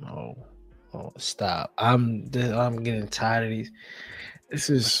 Oh, stop. I'm getting tired of these. That's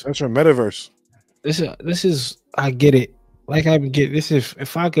your Metaverse. This is I get it. Like I get this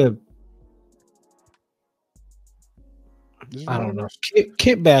if I could I don't know.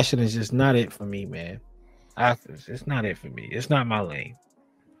 Kit bashing is just not it for me, man. It's not it for me. It's not my lane.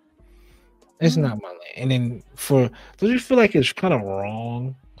 It's not my lane. And then don't you feel like it's kind of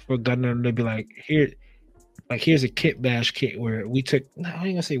wrong for Gundam to be like, here's a kit bash kit where I ain't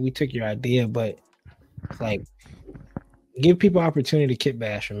gonna say we took your idea, but like give people opportunity to kit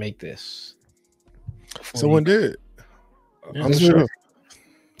bash and make this. Someone did. Yeah, I'm sure.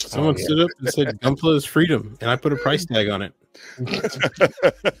 Someone stood up and said Gunpla is freedom, and I put a price tag on it.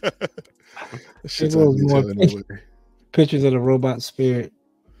 Pictures of the robot spirit,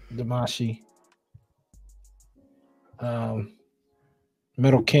 Damashi.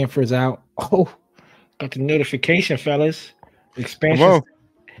 Metal Camphor's out. Oh, got the notification, fellas. Expansion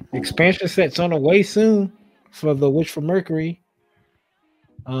set's on the way soon for the Witch for Mercury.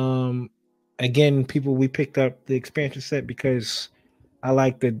 Again, people, we picked up the expansion set because I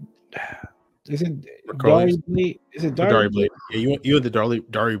like the. Is it Dari Blade? Is it Dari Blade? Yeah, you had the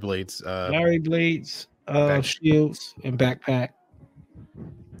Dari Blades. Dari Blades, shields, and backpack.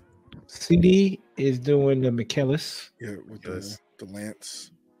 CD is doing the McKellis. Yeah, with the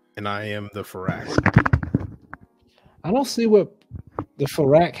lance. And I am the Farak. I don't see what the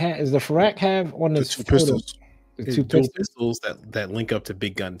Farak has. Does the Farak have on the two pistols? The two pistols that link up to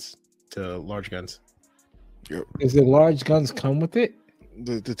big guns, to large guns. Yep. Is the large guns come with it?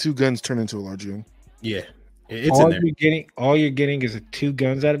 The 2 guns turn into a large gun. Yeah. It's in there. All you're getting is 2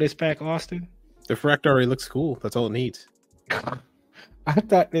 guns out of this pack, Austin. The fract already looks cool. That's all it needs. I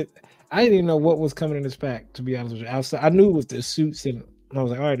thought that I didn't even know what was coming in this pack. To be honest with you, outside I knew it was the suits, and I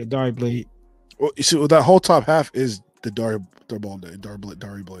was like, all right, the Dari blade. Well, you see, that whole top half is the Dari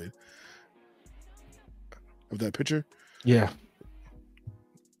blade of that picture. Yeah,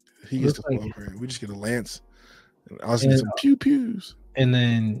 he gets the like, we just get a lance. And I was getting some pew pews, and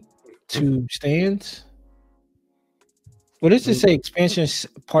then 2 stands. Well, this is say expansion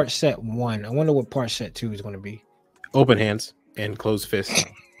part set 1. I wonder what part set 2 is going to be. Open hands and closed fists.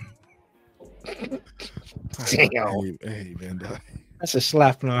 Damn. Hey, man, that's a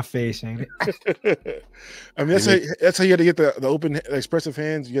slap in our face, ain't it? I mean, that's how you had to get the open expressive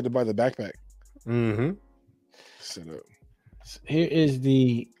hands. You had to buy the backpack. Mm-hmm. Set up. Here is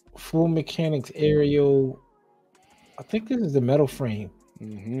the full mechanics aerial. I think this is the metal frame.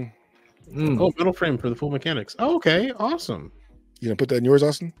 Mm-hmm. Oh, metal frame for the full mechanics. Oh, okay, awesome. You gonna put that in yours,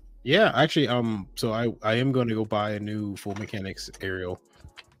 Austin? Yeah, actually, so I am going to go buy a new full mechanics aerial.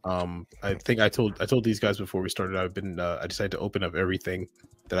 I think I told these guys before we started. I decided to open up everything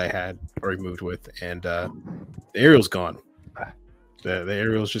that I had already moved with, and the aerial's gone. The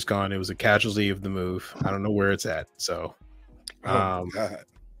aerial's just gone. It was a casualty of the move. I don't know where it's at. So,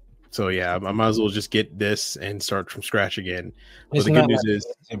 so yeah, I might as well just get this and start from scratch again. But the good news is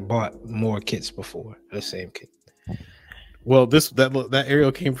I bought more kits before the same kit. Well, that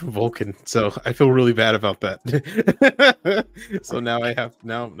aerial came from Vulcan, so I feel really bad about that. So now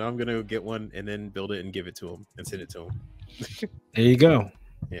I'm gonna get one and then build it and give it to him and send it to him. There you go.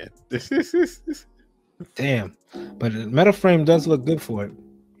 Yeah. Damn, but the metal frame does look good for it.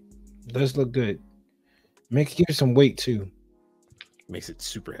 It does look good. Give it some weight too. Makes it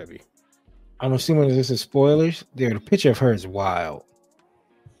super heavy. I'm assuming this is spoilers. There, the picture of her is wild.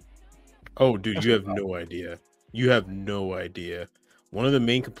 Oh, dude, you have no idea. You have no idea. One of the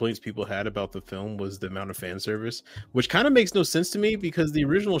main complaints people had about the film was the amount of fan service, which kind of makes no sense to me because the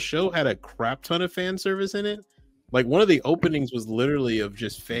original show had a crap ton of fan service in it. Like one of the openings was literally of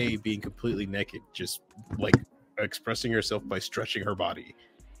just Faye being completely naked, just like expressing herself by stretching her body.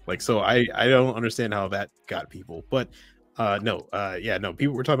 Like, so I don't understand how that got people, but no,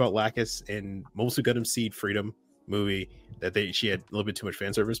 people were talking about Lacus and mostly Gundam Seed Freedom movie that she had a little bit too much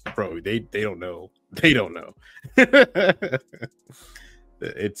fan service. Bro, they don't know. They don't know.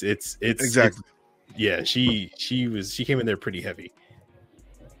 it's exactly. Yeah, she came in there pretty heavy.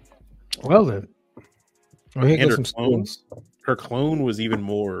 Well then. Well, here goes some spoons. Her clone was even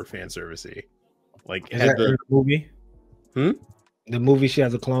more fan servicey. Like, is that in the movie? The movie she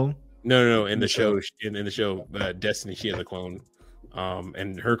has a clone? No. In the show, Destiny, she has a clone.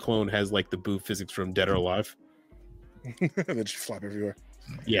 And her clone has like the boo physics from Dead or Alive. Then she flop everywhere.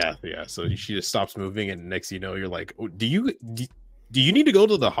 Yeah. So she just stops moving, and next thing you know, you're like, oh, do you need to go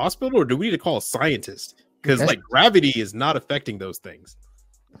to the hospital, or do we need to call a scientist? Because like gravity is not affecting those things.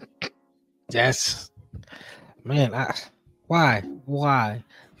 Yes, man. Why?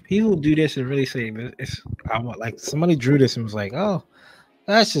 People do this and really say I want like somebody drew this and was like, oh,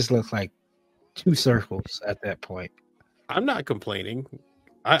 that just looks like 2 circles at that point. I'm not complaining.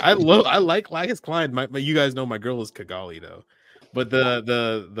 I like Lacus Klein. You guys know my girl is Kigali though, but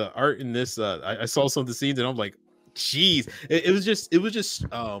the art in this I saw some of the scenes and I'm like, geez, it was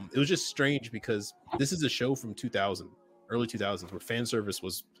just strange because this is a show from early 2000s where fan service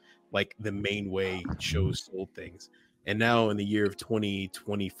was like the main way shows sold things, and now in the year of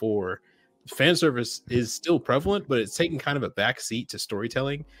 2024, fan service is still prevalent, but it's taking kind of a back seat to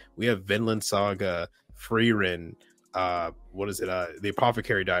storytelling. We have Vinland Saga, Frieren, the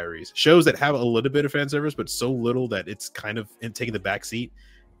Apothecary Diaries, shows that have a little bit of fan service, but so little that it's kind of taking the back seat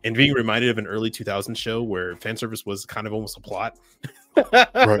and being reminded of an early 2000s show where fan service was kind of almost a plot.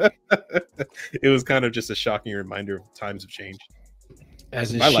 Right. It was kind of just a shocking reminder of times have changed.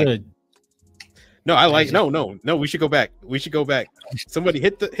 As it should. No, we should go back. Somebody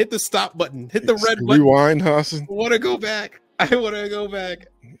hit the stop button. Hit the red button. Rewind, Hassan. I want to go back.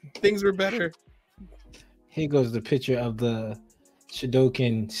 Things were better. Here goes the picture of the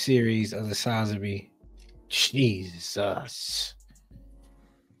Shidoken series of the Sazabi. Jesus.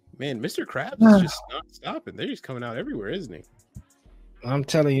 Man, Mr. Krabs is just not stopping. They're just coming out everywhere, isn't he? I'm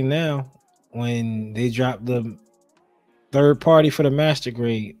telling you now, when they dropped the third party for the master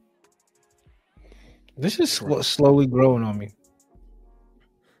grade, this is slowly growing on me.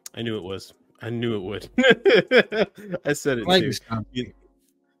 I knew it was. I knew it would. I said it too.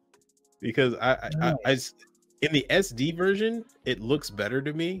 Because I in the SD version, it looks better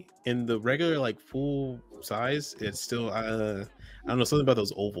to me. In the regular, like full size, it's still I don't know, something about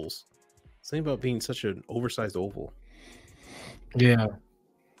those ovals. Something about being such an oversized oval. Yeah.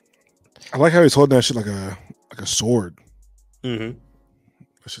 I like how he's holding that shit like a sword. Mm-hmm.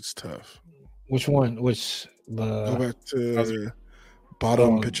 That shit's tough. Which one? Which Go the back to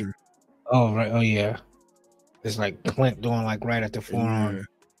bottom picture. Oh right. Oh yeah. It's like Clint doing like right at the forearm. Yeah.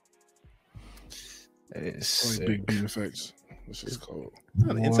 That is Like sick. big beam effects. This is cool.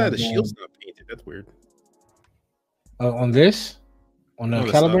 Oh, the inside of the shield's not painted. That's weird. On this? On the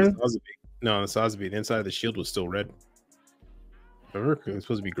No, Caliburn? No, on the Sosby, the inside of the shield was still red. Remember? It was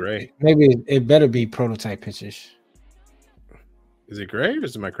supposed to be gray. Maybe it better be prototype pictures. Is it gray or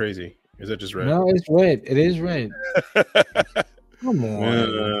am I crazy? Is that just red? No, it's red. It is red. Come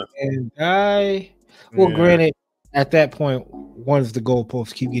on. And granted, at that point, once the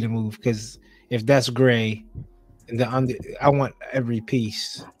goalposts keep getting moved, because if that's gray, and I want every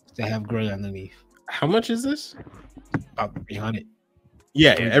piece to have gray underneath. How much is this? About 300.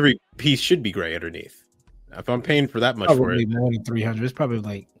 Yeah, every piece should be gray underneath. If I'm paying for that much for it, more than 300. It's probably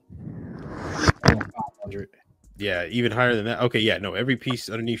like 500. Yeah, even higher than that. Okay, yeah, no, every piece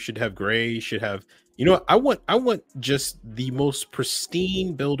underneath should have gray. Should have, you know what? I want just the most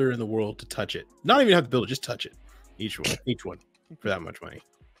pristine builder in the world to touch it. Not even have to build it, just touch it. Each one for that much money.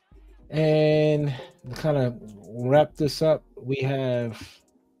 And to kind of wrap this up, we have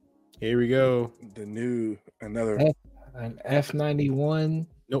here we go. Another an F91.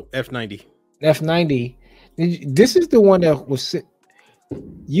 No, F90. F90. This is the one that was.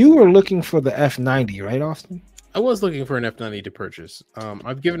 You were looking for the F90, right, Austin? I was looking for an F90 to purchase.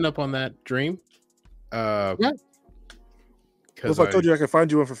 I've given up on that dream. Yeah. Because I told you I could find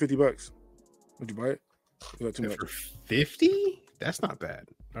you one for $50. Would you buy it? For 50? That's not bad.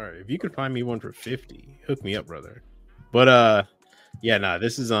 All right, if you could find me one for 50, hook me up, brother. But yeah, nah,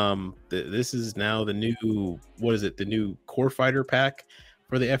 this is this is now the new, what is it? The new Core Fighter pack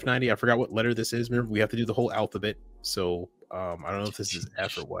for the F90. I forgot what letter this is. Remember, we have to do the whole alphabet. So I don't know if this is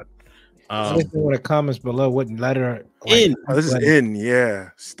F or what. Let me know in the comments below what letter. N. This is N. Yeah.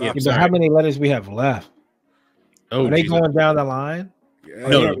 Yeah, but how many letters we have left? Oh, are they going down the line? Yeah.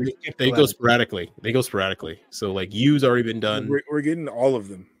 No, they go sporadically. They go sporadically. So like U's already been done. We're getting all of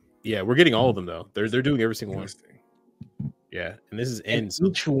them. Yeah, we're getting all of them though. They're doing every single one. Yeah, and this is N.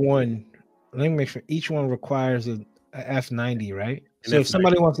 Each one. Let me make sure. Each one requires a F90, right? So if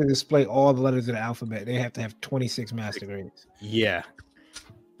somebody wants to display all the letters of the alphabet, they have to have 26 master grades. Yeah.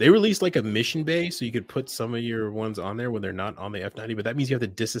 They released like a mission bay, so you could put some of your ones on there when they're not on the F90, but that means you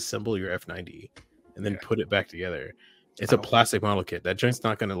have to disassemble your F90 and then put it back together. It's a plastic model kit. That joint's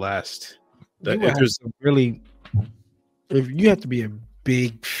not going to last. If you have to be a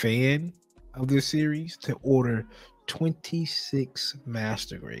big fan of this series to order 26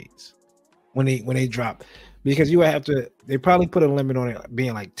 master grades when they drop, because you have to. They probably put a limit on it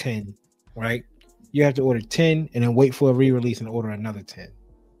being like 10, right? You have to order 10 and then wait for a re-release and order another 10.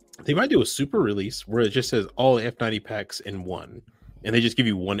 They might do a super release where it just says all F90 packs in one, and they just give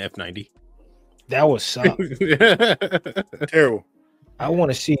you one F90. That would suck. Terrible. I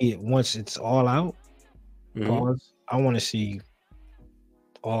want to see it once it's all out. Pause. I want to see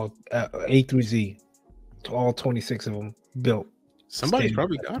all A through Z, all 26 of them built. Somebody's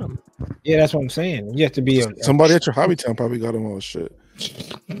probably got them. Yeah, that's what I'm saying. You have to be somebody at your hobby town probably got them all shit.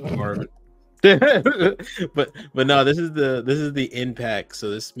 but no, this is the N pack. So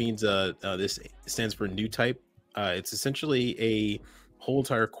this means this stands for new type. It's essentially a whole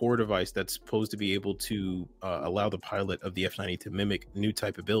entire core device that's supposed to be able to allow the pilot of the F90 to mimic new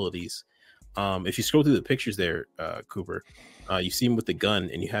type abilities. If you scroll through the pictures there, Cooper, you see him with the gun,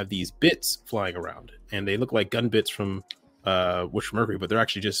 and you have these bits flying around, and they look like gun bits from Wish Mercury, but they're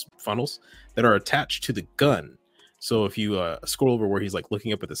actually just funnels that are attached to the gun. So if you scroll over where he's like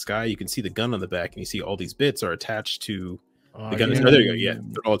looking up at the sky, you can see the gun on the back, and you see all these bits are attached to the gun. Yeah. Oh, there you go. Yeah,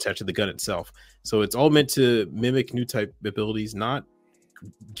 they're all attached to the gun itself. So it's all meant to mimic new type abilities, not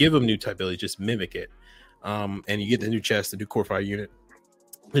give them new type abilities, just mimic it. And you get the new chest, the new Core Fire unit.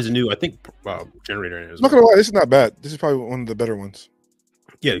 There's a new, I think, generator in it as well. Not gonna lie, this is not bad. This is probably one of the better ones.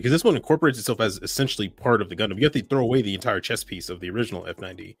 Yeah, because this one incorporates itself as essentially part of the Gundam. You have to throw away the entire chest piece of the original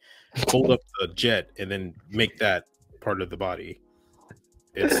F90, fold up the jet, and then make that part of the body.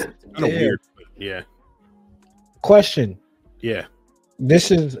 It's kind of weird, but yeah. Question. Yeah.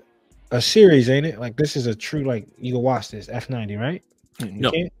 This is a series, ain't it? Like this is a true, like you can watch this F90, right?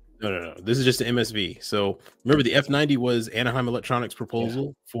 No. This is just an MSV. So remember, the F90 was Anaheim Electronics'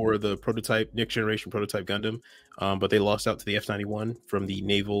 proposal for the prototype, next generation prototype Gundam, but they lost out to the F91 from the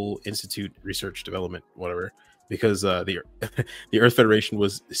Naval Institute Research Development, whatever, because the Earth Federation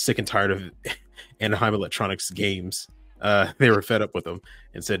was sick and tired of Anaheim Electronics games they were fed up with them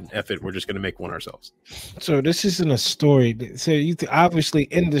and said, "F it, we're just going to make one ourselves." So this isn't a story. So you obviously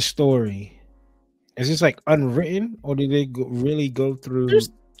in the story, is this like unwritten, or did they really go through?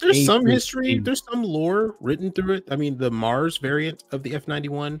 There's some history, there's some lore written through it. I mean, the Mars variant of the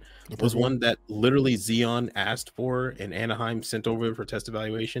F-91 was one that literally Xeon asked for and Anaheim sent over for test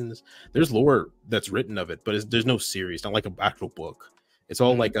evaluations. There's lore that's written of it, but there's no series, not like an actual book. It's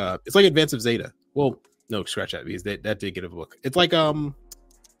all like it's like Advance of Zeta. Well, no, scratch that because that did get a book. It's like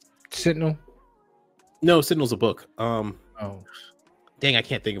Sentinel. No, Sentinel's a book. Dang, I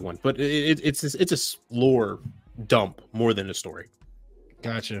can't think of one, but it's a lore dump more than a story.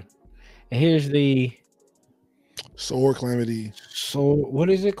 Gotcha. And here's the Sword Calamity.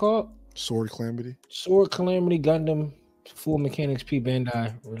 What is it called? Sword Calamity. Sword Calamity Gundam Full Mechanics P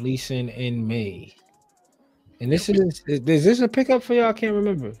Bandai releasing in May. And is this a pickup for y'all? I can't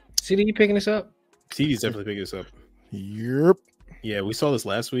remember. CD, you picking this up? CD's definitely picking this up. Yep. Yeah, we saw this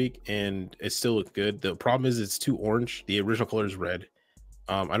last week and it still looked good. The problem is it's too orange. The original color is red.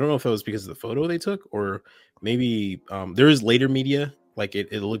 I don't know if it was because of the photo they took or maybe there is later media. Like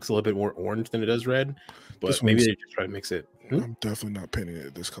it looks a little bit more orange than it does red, but maybe they just try to mix it. I'm definitely not painting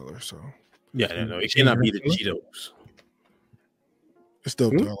it this color. So yeah, no, it cannot be the Cheetos. It's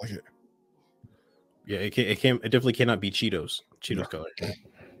dope though. I like it. Yeah, it definitely cannot be Cheetos color.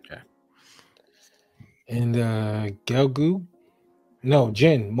 Yeah. And Gelgu,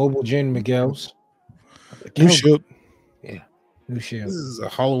 Jin, Mobile Jin Miguel's new shield. Yeah, new shield. This is a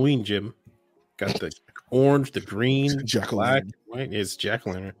Halloween gym. Got the orange, the green, black, white. It's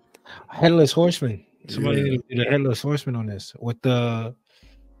jack-o'-lantern. Headless Horseman. Somebody need to do the Headless Horseman on this with the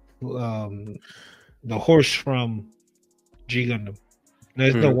horse from G Gundam.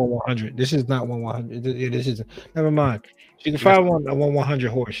 There's no 1/100. This is not 1/100. This is never mind. You can find a 1/100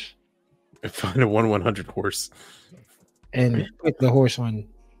 horse. Find a 1/100 horse and put the horse on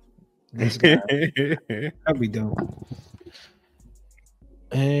this guy. That'd be dope.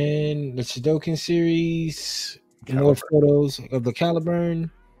 And the Sudoku series, more photos of the Caliburn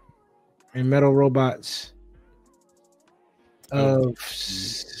and metal robots of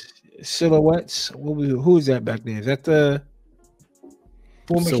silhouettes. Who is that back there? Is that the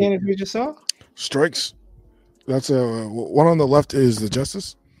Full Mechanic we just saw? Strikes. That's one on the left is the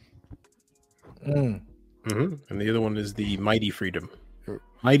Justice. And the other one is the Mighty Freedom.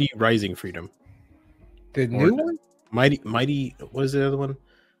 Mighty Rising Freedom. The new one? Mighty, what is the other one?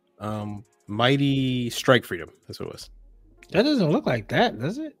 Mighty Strike Freedom. That's what it was. That doesn't look like that,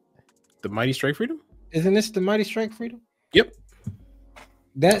 does it? The Mighty Strike Freedom? Isn't this the Mighty Strike Freedom? Yep.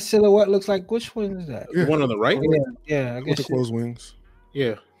 That silhouette looks like, which one is that? The one on the right? Yeah, I guess. With the closed wings.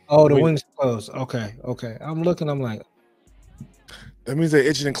 Yeah. Oh, the wings closed. Okay. I'm looking, I'm like. That means they're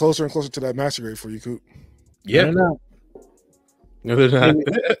itching closer and closer to that master grade for you, Coop. Yeah. No, they're not.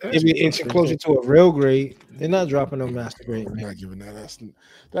 Maybe inching closer to a real grade. They're not dropping no master grade. I'm not giving that.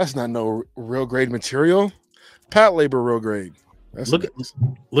 That's not no real grade material. Pat labor real grade. Look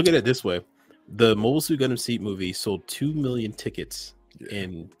at it this way. The Mobile Suit Gundam Seat movie sold 2 million tickets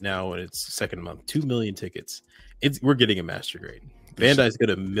now in its second month. 2 million tickets. We're getting a master grade. Bandai's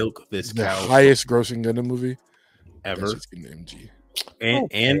gonna milk this the cow. Highest grossing Gundam movie ever. MG.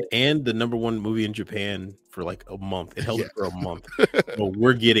 And the number one movie in Japan for like a month. It held it for a month. But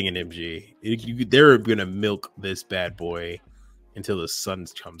we're getting an MG. They're gonna milk this bad boy until the sun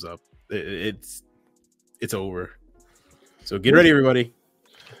comes up. It's over. So get ready, everybody.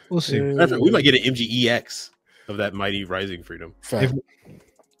 We'll see. We might get an MGEX of that Mighty Rising Freedom.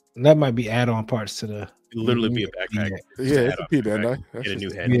 That might be add-on parts to the. It'll literally be a backpack. Yeah, it's a P Bandai. Get a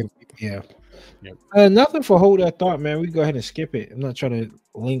new head. Yeah. Yep. Nothing for Hold That Thought, man. We can go ahead and skip it. I'm not trying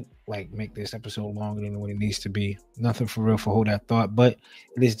to make this episode longer than what it needs to be. Nothing for real for Hold That Thought, but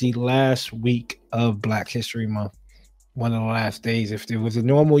it is the last week of Black History Month. One of the last days. If it was a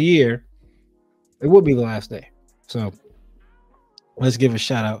normal year, it would be the last day. So let's give a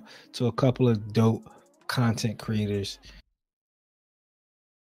shout out to a couple of dope content creators.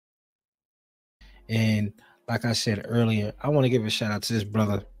 And like I said earlier, I want to give a shout out to this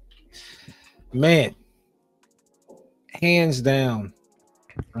brother. Man, hands down.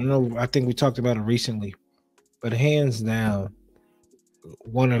 I think we talked about it recently, but hands down,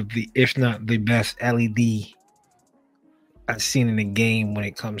 one of the, if not the best LED I've seen in the game when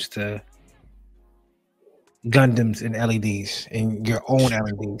it comes to Gundams and LEDs and your own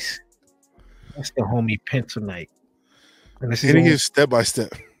LEDs. That's the homie Pencil Knight. And this is step by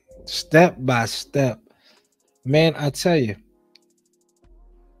step. Step by step. Man, I tell you,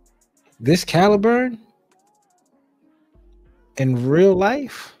 this Caliburn in real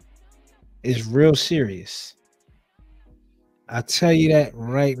life is real serious. I tell you that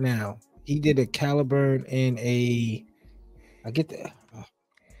right now. He did a Caliburn and I get the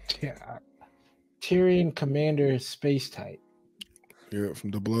Tyrion Commander Space Type. Yeah,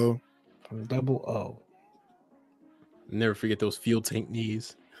 from Double O. From Double O. Never forget those fuel tank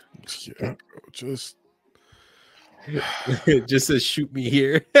knees. Yeah, just just says shoot me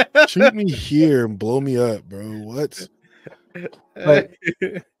here. shoot me here and blow me up, bro. What? But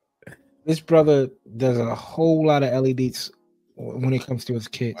this brother does a whole lot of LEDs when it comes to his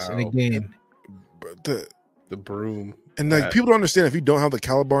kits. Wow. And again, the broom. And like people don't understand, if you don't have the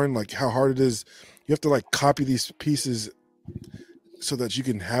Caliburn, like how hard it is. You have to like copy these pieces so that you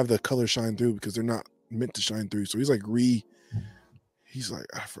can have the color shine through, because they're not meant to shine through. So he's like the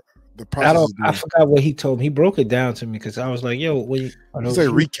process. I forgot what he told me. He broke it down to me because I was like, "Yo, he's like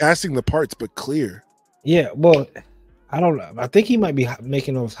recasting the parts but clear." Yeah, well, I don't know. I think he might be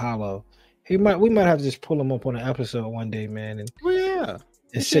making those hollow. We might have to just pull him up on an episode one day, man, and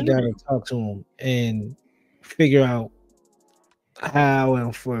sit down and talk to him and figure out how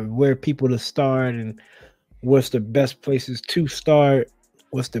and for where people to start and what's the best places to start,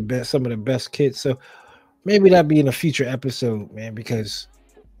 what's the best, some of the best kits. So maybe that'd be in a future episode, man, because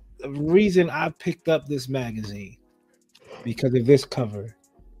the reason I picked up this magazine because of this cover,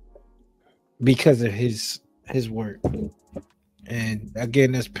 because of his work. And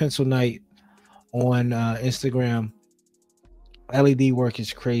again, that's Pencil Night on Instagram. LED work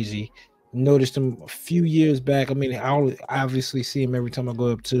is crazy. Noticed him a few years back. I mean, I obviously see him every time I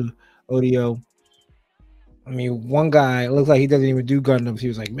go up to ODO. I mean, one guy, it looks like he doesn't even do Gundams. He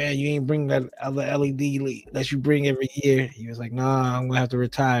was like, "Man, you ain't bring that other LED that you bring every year." He was like, "Nah, I'm gonna have to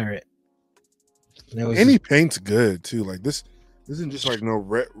retire it." And he paints good too. Like this isn't just like no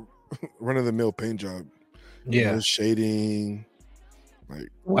run of the mill paint job. Yeah, shading, like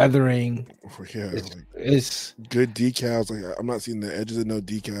weathering. Yeah, it's good decals. Like I'm not seeing the edges of no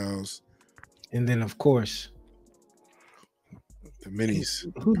decals. And then of course the minis.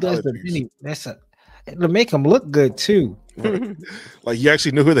 Who does the mini? That's to make them look good too. Right. Like you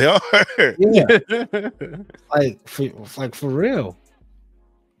actually know who they are. Yeah, like for real.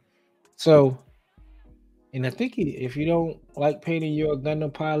 So, and I think if you don't like painting your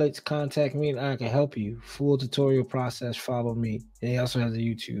Gundam pilots, contact me and I can help you. Full tutorial process. Follow me. And he also has a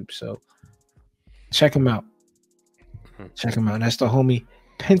YouTube, so check him out. Check him out. That's the homie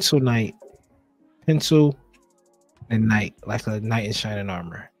Pencil Night. Pencil and Night, like a knight in shining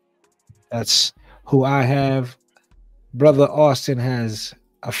armor. That's who I have. Brother Austin has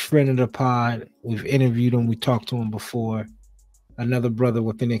a friend of the pod. We've interviewed him. We talked to him before. Another brother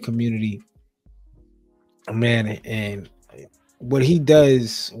within the community. Man, and what he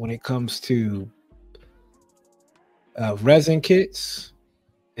does when it comes to resin kits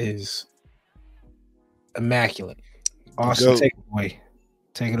is immaculate. Austin, take it away.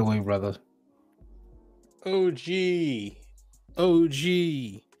 Take it away, brother. OG in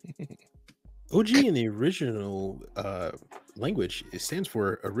the original language, it stands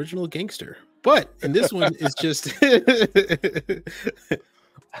for original gangster, but in this one it's just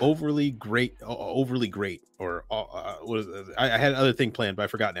overly great, or what is it? I had another thing planned, but I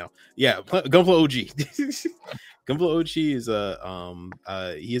forgot now. Yeah, Gunflow OG. Gunflow OG is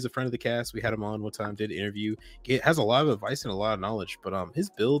he is a friend of the cast. We had him on one time, did an interview. He has a lot of advice and a lot of knowledge, but his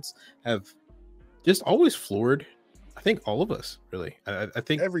builds have just always floored, I think, all of us, really. I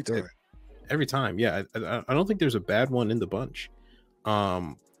think every time. Yeah, I don't think there's a bad one in the bunch.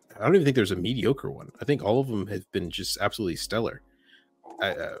 I don't even think there's a mediocre one. I think all of them have been just absolutely stellar.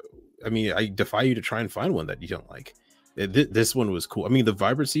 I mean, I defy you to try and find one that you don't like. This one was cool. I mean, the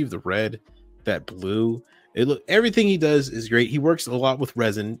vibrancy of the red, that blue, everything he does is great. He works a lot with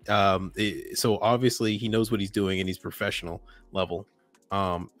resin, so obviously he knows what he's doing and he's professional level.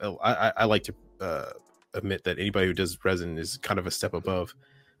 I like to admit that anybody who does resin is kind of a step above.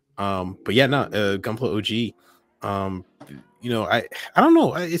 But yeah, Gunpla OG. I don't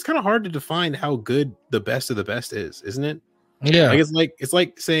know. It's kind of hard to define how good the best of the best is, isn't it? Yeah. It's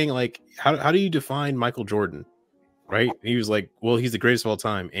like saying, like, how do you define Michael Jordan? Right? And he was like, well, he's the greatest of all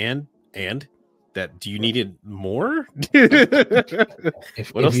time. And that, do you need it more?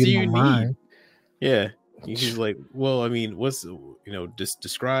 What else do you need? Yeah. He's like, well, I mean,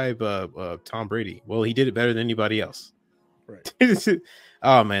 describe Tom Brady. Well, he did it better than anybody else. Right.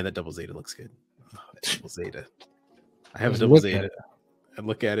 Oh man, that double Zeta looks good. Double Zeta. I have a double Zeta. I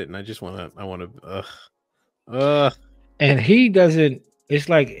look at it and I want to. And he doesn't. It's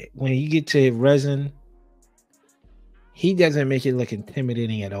like when you get to resin, he doesn't make it look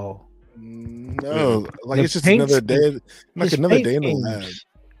intimidating at all. No, like it's just another day, in the lab.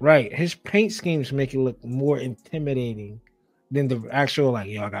 Right, his paint schemes make it look more intimidating than the actual like,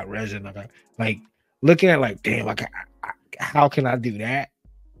 yo, I got resin. I got like looking at like, damn, how can I do that?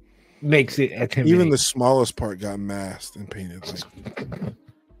 Makes it intimidating. Even the smallest part got masked and painted. Like,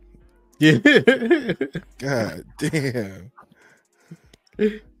 Yeah. God damn.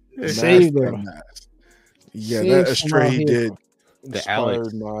 Save the mask. Yeah, that astray he did the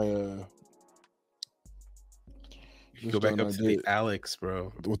Alex. My go back up to the Alex,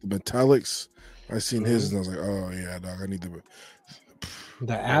 bro. With the metallics, I seen his and I was like, oh yeah, dog, I need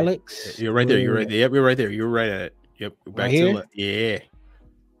the Alex. You're right there. You're right there. Yep, you're right there. You're right at it. Yep. Back right to here? the left. Yeah.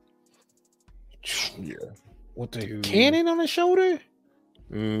 Yeah. With the cannon on the shoulder?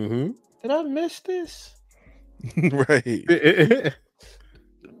 Mm-hmm. Did I miss this? Right.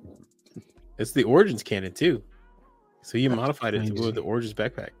 It's the Origins cannon too. So he modified it to go with the Origins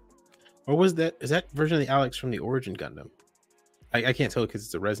backpack. Or was that, is that version of the Alex from the Origin Gundam? I can't tell because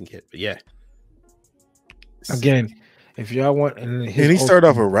it's a resin kit, but yeah. Again, if y'all want, and he started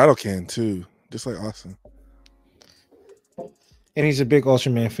off a rattle can too, just like Austin. And he's a big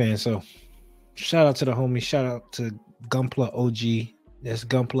Ultraman fan, so shout out to the homie. Shout out to Gunpla OG. That's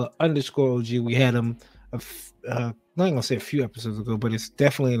Gunpla_OG. We had him I'm not gonna say a few episodes ago, but it's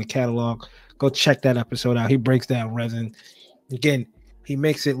definitely in the catalog. Go check that episode out. He breaks down resin. Again, he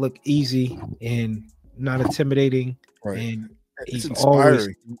makes it look easy and not intimidating. Right. And it's he's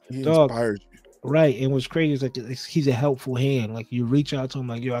inspiring. He inspires you. Right. And what's crazy is like he's a helpful hand. Like you reach out to him,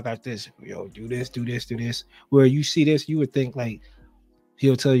 like, yo, I got this. Yo, do this, do this, do this. Where you see this, you would think like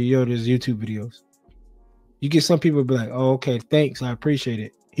he'll tell you, yo, there's YouTube videos. You get some people be like, oh, okay, thanks, I appreciate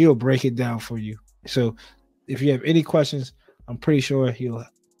it. He'll break it down for you. So if you have any questions, I'm pretty sure he'll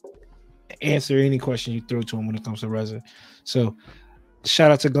answer any question you throw to him when it comes to resin. So shout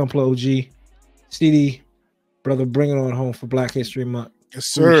out to Gunpla OG. CD, brother, bring it on home for Black History Month. Yes,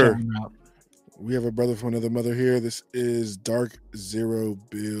 sir. We have a brother from another mother here. This is Dark Zero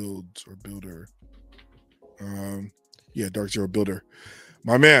Builds or Builder. Dark Zero Builder.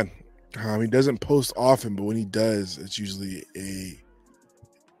 My man. He doesn't post often, but when he does, it's usually a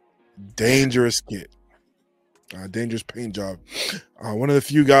dangerous kit. Dangerous paint job. One of the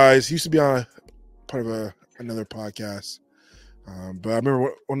few guys, he used to be on part of another podcast. But I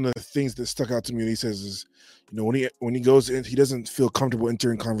remember one of the things that stuck out to me when he says is, when he goes in, he doesn't feel comfortable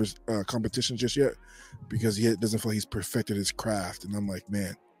entering competition just yet because he doesn't feel he's perfected his craft. And I'm like,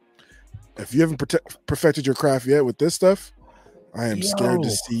 man, if you haven't perfected your craft yet with this stuff, I am scared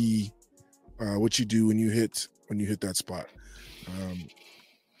to see what you do when you hit that spot.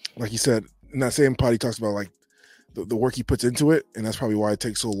 Like you said, in that same pod, he talks about like the work he puts into it, and that's probably why it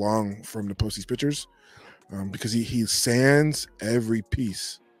takes so long for him to post these pictures, because he sands every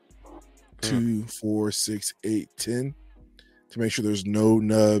piece 2, 4, 6, 8, 10 to make sure there's no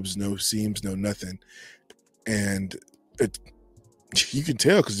nubs, no seams, no nothing, and you can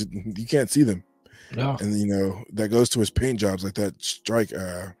tell because you can't see them. No. And that goes to his paint jobs, like that strike,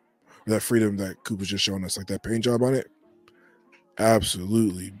 that freedom that Coop was just showing us, like that paint job on it.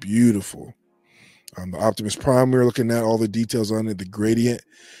 Absolutely beautiful. The Optimus Prime, we were looking at all the details on it, the gradient,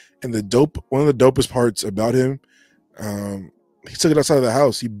 and one of the dopest parts about him, he took it outside of the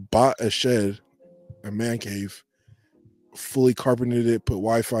house. He bought a shed, a man cave, fully carpeted it, put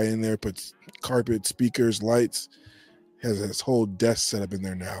Wi-Fi in there, put carpet, speakers, lights, has his whole desk set up in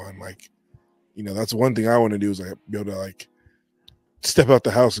there now. And like, that's one thing I want to do is like be able to like step out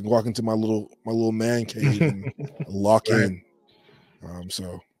the house and walk into my little man cave and lock in.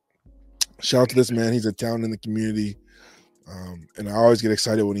 So shout out to this man. He's a talent in the community. And I always get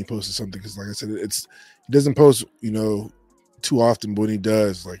excited when he posts something because, like I said, he doesn't post, too often, but when he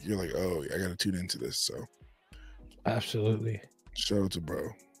does, like you're like, oh, I got to tune into this. So absolutely, shout out to bro.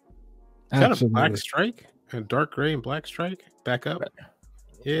 Is that a black stripe, a dark gray and black stripe? Back up,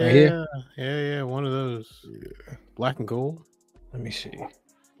 yeah, right yeah, one of those, black and gold. Let me see.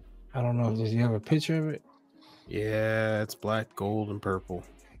 I don't know. Does he have a picture of it? Yeah, it's black, gold, and purple.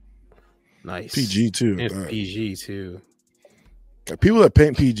 Nice. PG too. And PG too. People that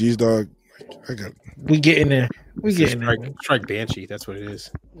paint PGs, dog. We get in there. We get in there. Strike Banshee. That's what it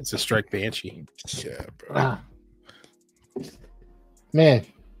is. It's a Strike Banshee. Yeah, bro. Man,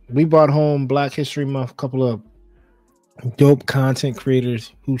 we brought home Black History Month. A couple of dope content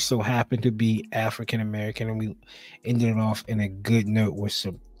creators who so happen to be African American, and we ended it off in a good note with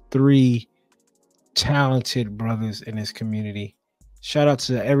some 3 talented brothers in this community. Shout out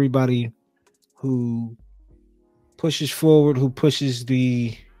to everybody who pushes forward, who pushes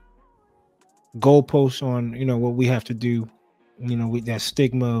the goalposts on what we have to do, with that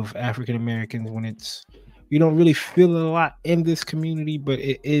stigma of African Americans when You don't really feel it a lot in this community, but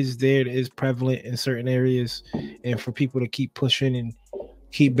it is there. It is prevalent in certain areas, and for people to keep pushing and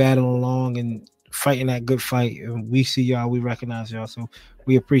keep battling along and fighting that good fight. And we see y'all, we recognize y'all, so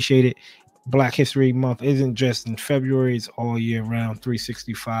we appreciate it. Black History Month isn't just in February; it's all year round,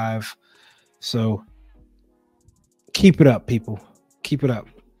 365. So keep it up, people. Keep it up.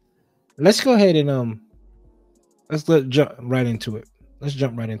 Let's go ahead and jump right into it. Let's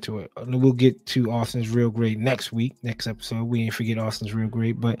jump right into it. And we'll get to Austin's Real Great next week, next episode. We ain't forget Austin's Real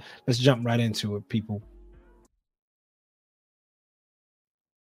Great, but let's jump right into it, people.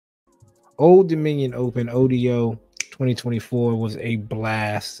 Old Dominion Open ODO 2024 was a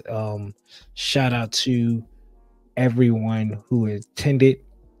blast. Shout out to everyone who attended.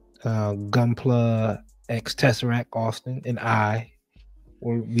 Gunpla X Tesseract Austin and I,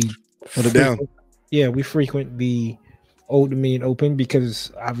 or we put it down. Yeah, we frequent the Old Dominion Open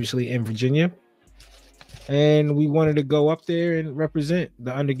because obviously in Virginia, and we wanted to go up there and represent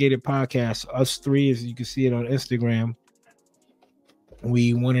the Undergated podcast. Us three, as you can see it on Instagram,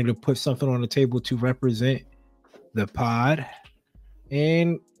 we wanted to put something on the table to represent the pod,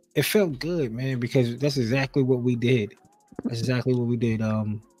 and it felt good, man, because that's exactly what we did. That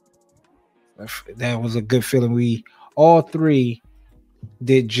was a good feeling. We all three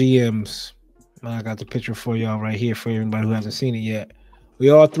did GMs. I got the picture for y'all right here for everybody who hasn't seen it yet.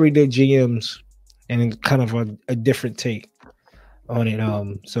 We all three did GMs and kind of a different take on it.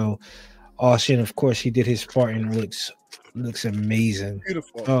 So Austin, of course, he did his Spartan. Looks amazing.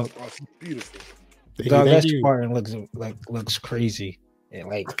 Beautiful. Beautiful. Dog, that Spartan looks crazy.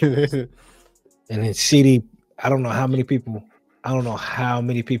 And and then CD, I don't know how many people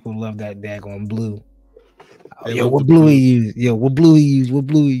love that daggone blue. What blue he used? What blue he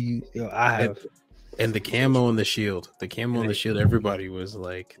used? I have. And the camo on the shield. Everybody was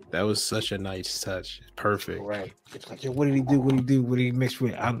like, that was such a nice touch. Perfect. Right. It's like, what did he do? What did he mix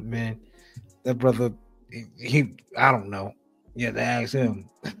with? Man, that brother, I don't know. You have to ask him.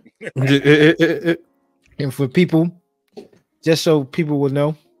 And for people, just so people will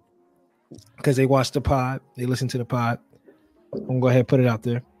know, because they watch the pod, they listen to the pod, I'm going to go ahead and put it out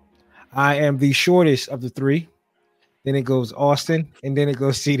there. I am the shortest of the three. Then it goes Austin, and then it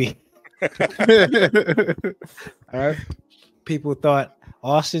goes CD. All right. People thought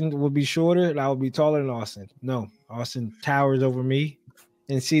Austin would be shorter and I would be taller than Austin. No, Austin towers over me,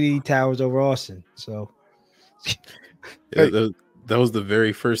 and CD towers over Austin. So that was the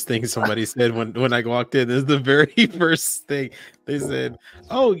very first thing somebody said when I walked in. This is the very first thing they said.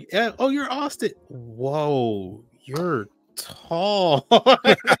 Oh, yeah. Oh, you're Austin. Whoa, you're tall.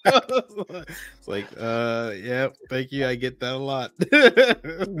 It's like, yeah, thank you. I get that a lot.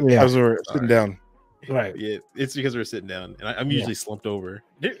 Yeah, as we're sitting down. Right. Yeah, it's because we're sitting down, and I'm usually slumped over.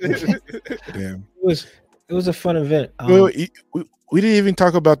 Damn. It was a fun event. We didn't even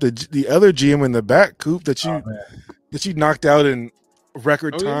talk about the other GM in the back, Coop, that you knocked out in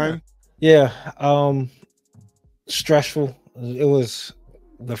record time. Yeah. Stressful. It was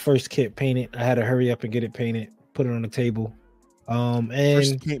the first kit painted. I had to hurry up and get it painted, put it on the table. And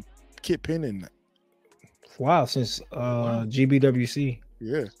first kit painting. Wow, since GBWC.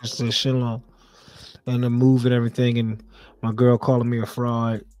 Yeah. Since Shinlong. And the move and everything, and my girl calling me a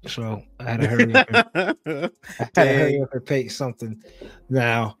fraud, so I had to hurry up and paint something.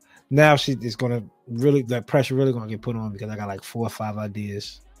 Now she is gonna that pressure really gonna get put on because I got like 4 or 5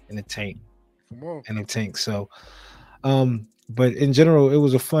 ideas in the tank. So, but in general, it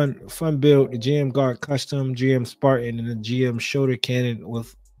was a fun build. The GM Guard Custom, GM Spartan, and the GM Shoulder Cannon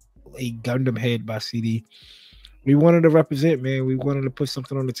with a Gundam head by CD. We wanted to represent, man. We wanted to put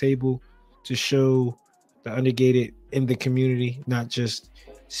something on the table to show the Undergated in the community, not just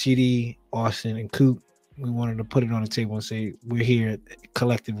CD, Austin, and Coop. We wanted to put it on the table and say we're here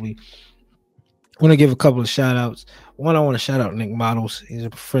collectively. I want to give a couple of shout outs. One, I want to shout out Nick Models. He's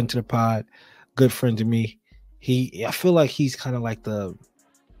a friend to the pod, good friend to me. I feel like he's kind of like the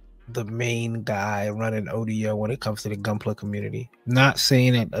main guy running ODO when it comes to the Gunpla community. Not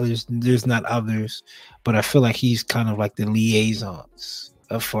saying that there's not others, but I feel like he's kind of like the liaisons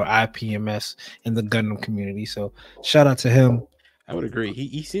for IPMS in the Gundam community. So shout out to him. I would agree.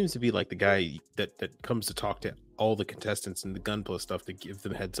 He seems to be like the guy that comes to talk to all the contestants and the Gunpla stuff to give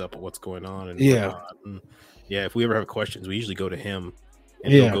them heads up of what's going on. And if we ever have questions, we usually go to him,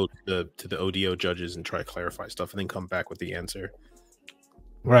 and he'll go to the ODO judges and try to clarify stuff, and then come back with the answer.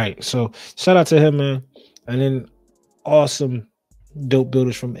 Right. So shout out to him, man. And then awesome, dope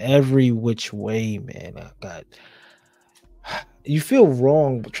builders from every which way, man. You feel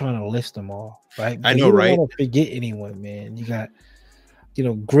wrong trying to list them all, right? I know, right? You don't want to forget anyone, man. You got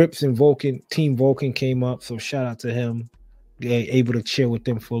Grips and Team Vulcan came up, so shout out to him. Able to chill with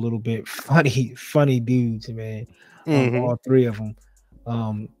them for a little bit. Funny dudes, man. All three of them.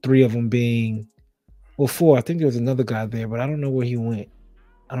 Three of them being, four. I think there was another guy there, but I don't know where he went.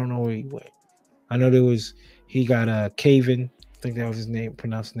 I know he got a Caven. I think that was his name,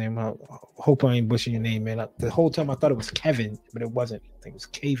 pronounced name. I hope I ain't butchering your name, man. The whole time I thought it was Kevin, but it wasn't. I think it was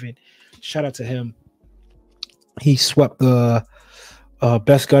Caven. Shout out to him. He swept the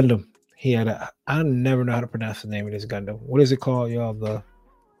best Gundam. He had I never know how to pronounce the name of this Gundam. What is it called, y'all? The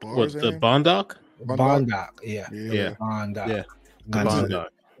Bondoc? Bondoc, yeah. Bondoc. Yeah. Bondoc.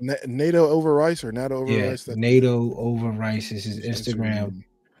 NATO over Rice or NATO over Rice? NATO over Rice is his Instagram.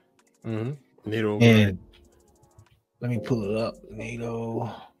 Mm-hmm. NATO over Rice. Let me pull it up.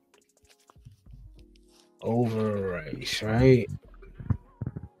 NATO over Rice, right?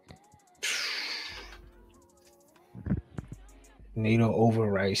 NATO over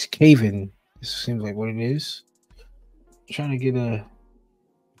Rice. Caven. This seems like what it is. I'm trying to get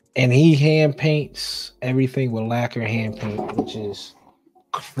and he hand paints everything with lacquer hand paint, which is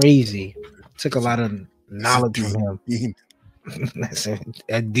crazy. Took a lot of knowledge from him. That's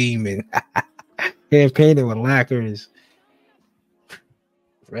a demon. Hand painted with lacquers.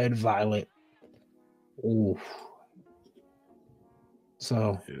 Red, violet. Ooh.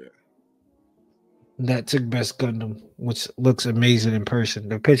 So that took best Gundam, which looks amazing in person.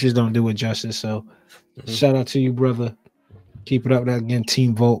 The pictures don't do it justice. So shout out to you, brother. Keep it up. That again,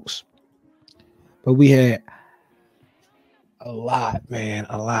 Team Volks. But we had a lot, man.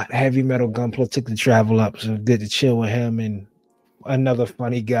 A lot. Heavy Metal Gunpla took the travel up, so good to chill with him and another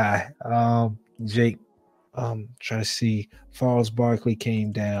funny guy. Jake. Trying to see. Falls Barkley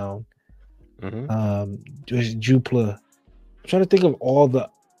came down. Jupla. I'm trying to think of all the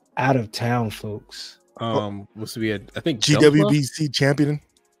out of town folks. We had, I think, GWBC champion.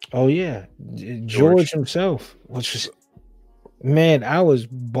 Oh yeah, George himself, which was, man, I was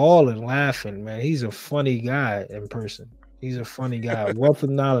balling laughing, man. He's a funny guy in person. He's a funny guy, wealth of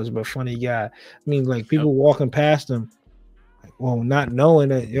knowledge, but funny guy. I mean, like people walking past him, not knowing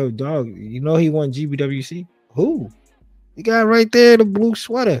that, yo, dog, he won GBWC. Who? The guy right there in the blue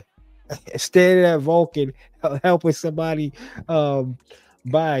sweater, standing at Vulcan, helping somebody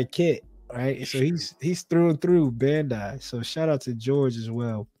buy a kit. Right, so he's through and through Bandai. So shout out to George as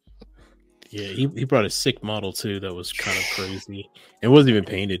well. Yeah, he brought a sick model too. That was kind of crazy. It wasn't even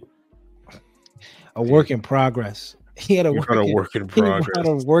painted. A work in progress. He had a work in progress. He had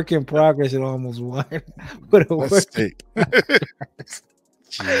a work in progress and almost won. But it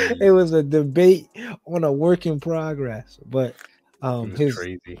was a debate on a work in progress. But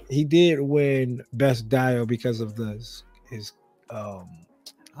crazy. He did win best Dio because of his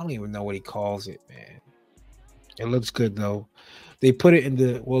I don't even know what he calls it, man. It looks good though. They put it in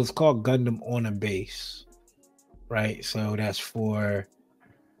it's called Gundam on a Base, right? So that's for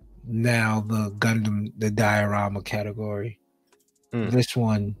now the Gundam, the diorama category. This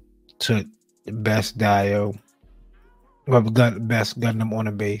one took the best Dio, best Gundam on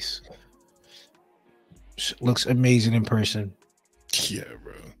a Base. Looks amazing in person. Yeah,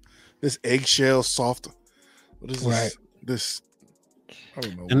 bro. This eggshell soft. What is this? Right. This. I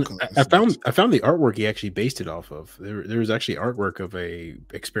don't know. And I found the artwork he actually based it off of. There was actually artwork of a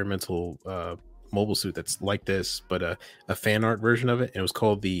experimental mobile suit that's like this, but a fan art version of it. And it was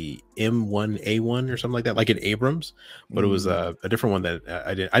called the M1A1 or something like that, like an Abrams, but it was a different one that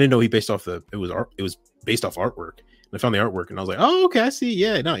I didn't know he based off it was based off artwork. And I found the artwork and I was like, oh, okay, I see.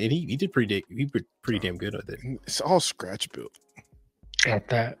 Yeah, no, and he did pretty damn good with it. It's all scratch built. At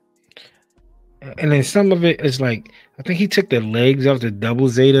that. And then some of it is like, I think he took the legs off the double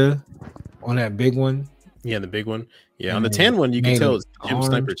Zeta on that big one. Yeah, the big one. Yeah, on the tan one, you can tell it's Gem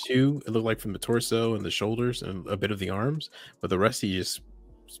Sniper 2. It looked like from the torso and the shoulders and a bit of the arms, but the rest he just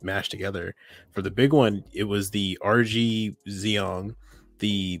smashed together. For the big one, it was the RG Zeong,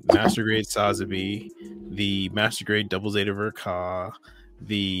 the Master Grade Sazabi, the Master Grade Double Zeta Verka,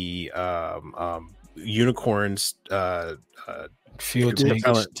 the Unicorns fuel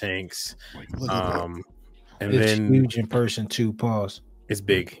tanks. And it's then huge in person too. Pause. It's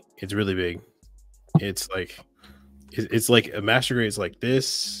big. It's really big. It's like a Master Grade is like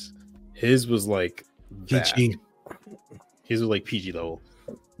this. His was like that. PG. His was like PG level.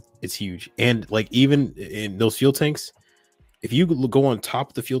 It's huge. And like even in those fuel tanks, if you go on top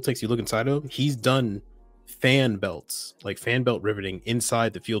of the fuel tanks, you look inside of them, he's done fan belts, like fan belt riveting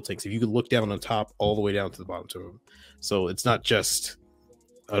inside the fuel tanks. If you could look down on top all the way down to the bottom to them. So it's not just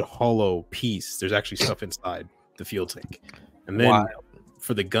a hollow piece. There's actually stuff inside the fuel tank. And then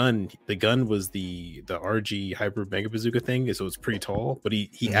for the gun was the RG Hybrid Mega Bazooka thing, so it's pretty tall. But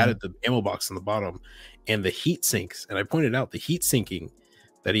he added the ammo box on the bottom and the heat sinks. And I pointed out the heat sinking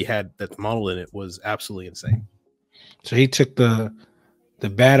that he had that model in it was absolutely insane. So he took the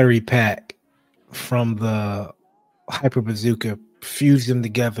battery pack from the Hyper Bazooka, fused them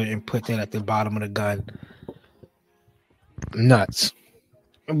together, and put that at the bottom of the gun. Nuts.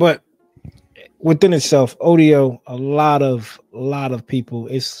 But within itself, ODO, a lot of people,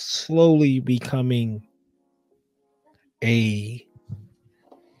 is slowly becoming a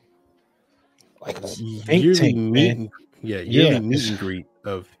yearly tank, meet and greet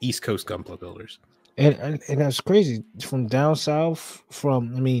of East Coast gunpla builders. And that's crazy. From down south,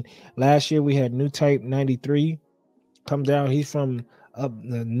 last year we had New Type 93 come down. He's from up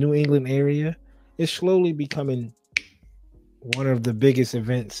the New England area. It's slowly becoming one of the biggest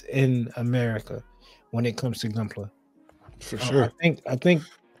events in America when it comes to gunpla. For sure. I think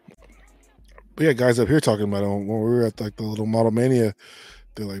we had guys up here talking about it when we were at like the little Model Mania.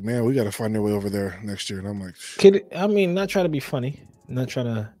 They're like, man, we got to find our way over there next year. And I'm like, not trying to be funny,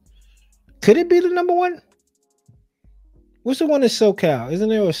 could it be the number one? What's the one in SoCal? Isn't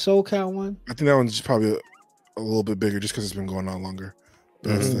there a SoCal one? I think that one's just probably a little bit bigger just because it's been going on longer.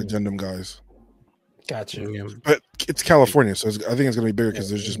 That's the Gundam guys. Gotcha. Yeah. But it's California, so I think it's going to be bigger because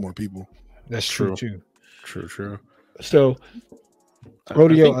there's just more people. That's true too. True. So,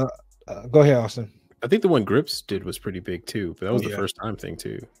 Rodeo, go ahead, Austin. I think the one Grips did was pretty big too, but that was the first time thing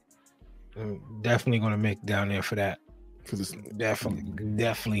too. I'm definitely going to make down there for that. Because it's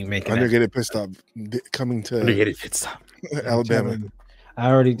definitely making Undergated Pit Stop coming to Undergated Pit Stop, Alabama. I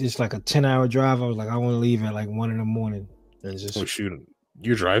already, it's like a 10-hour drive. I was like, I want to leave at like 1 a.m. and just. Oh shoot,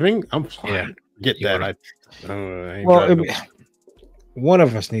 you're driving? I'm fine. Yeah, get that. I one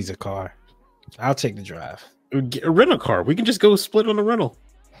of us needs a car. I'll take the drive. Get a rental car. We can just go split on the rental.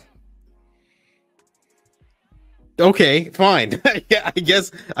 Okay, fine. Yeah,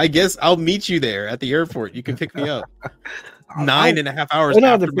 I guess I'll meet you there at the airport. You can pick me up. 9.5 hours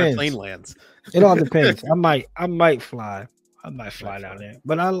after my plane lands. It all depends. I might fly. I might fly down there.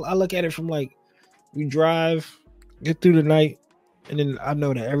 But I look at it from like, we drive, get through the night, and then I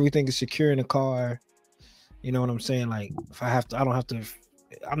know that everything is secure in the car. You know what I'm saying? Like, if I don't have to.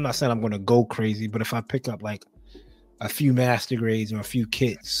 I'm not saying I'm going to go crazy, but if I pick up like a few master grades or a few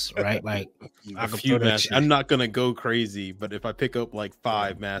kits, right? Like I'm not gonna go crazy, but if I pick up like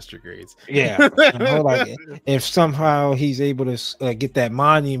 5 master grades, like if somehow he's able to get that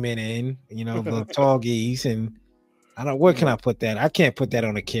monument in, the tall geese, and I don't. Where can I put that? I can't put that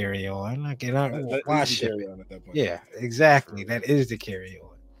on a carry-on. I cannot wash it. At that point. Yeah, exactly. That is the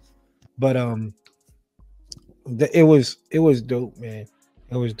carry-on. But it was dope, man.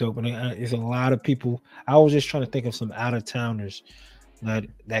 It was dope, and it's a lot of people. I was just trying to think of some out-of-towners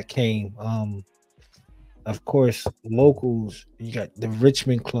that came. Of course, locals. You got the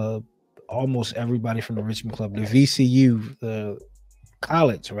Richmond Club. Almost everybody from the Richmond Club. The VCU, the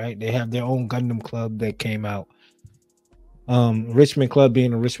college, right? They have their own Gundam club that came out. Richmond Club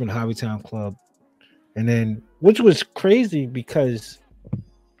being a Richmond Hobbytown club, and then which was crazy because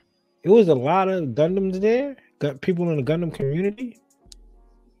it was a lot of Gundams there. Got people in the Gundam community.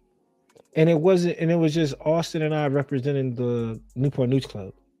 And it was just Austin and I representing the Newport News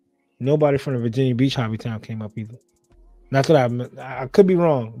Club. Nobody from the Virginia Beach Hobbytown came up either. Not that I could be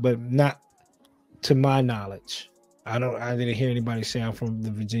wrong, but not to my knowledge. I didn't hear anybody say I'm from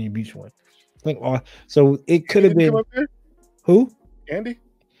the Virginia Beach one. So it could have been who? Andy?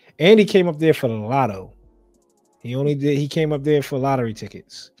 Andy came up there for the lotto. He came up there for lottery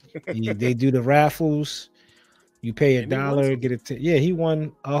tickets. They do the raffles. You pay $1, get it. He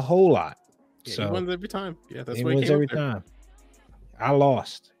won a whole lot. Yeah, so he wins every time. Yeah, that's he what wins every time. I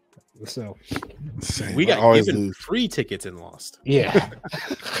lost, so we got given free tickets and lost. Yeah,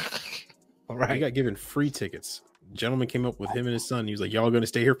 all right. We got given free tickets. Gentleman came up with him and his son. He was like, "Y'all going to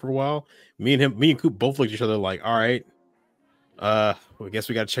stay here for a while?" Me and Coop both looked at each other like, "All right, well, I guess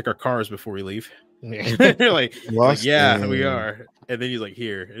we got to check our cars before we leave." like, yeah, we are. And then he's like,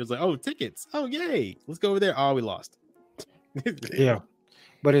 "Here." It was like, "Oh, tickets! Oh, yay! Let's go over there." Oh, we lost. Yeah.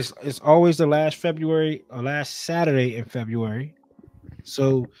 But it's always the last February or last Saturday in February.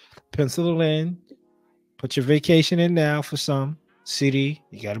 So pencil it in. Put your vacation in now for some city.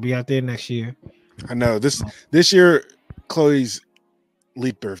 You got to be out there next year. I know this year, Chloe's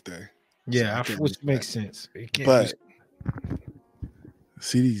leap birthday. Yeah, so which makes sense. But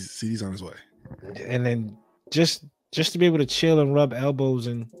CD's on his way. And then just to be able to chill and rub elbows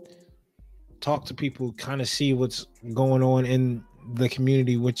and talk to people, kind of see what's going on in the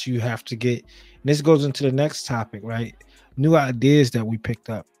community, what you have to get. And this goes into the next topic, right? new ideas that we picked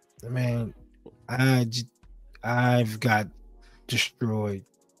up. Man, I've got destroyed.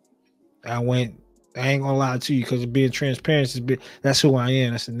 I ain't gonna lie to you because being transparent that's who I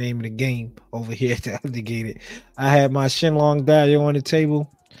am. That's the name of the game over here at the Undergated. I had my Shenlong Dario on the table,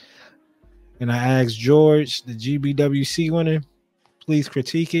 and I asked George, the GBWC winner, please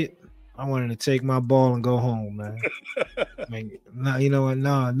critique it. I wanted to take my ball and go home, man. I mean, no, you know what?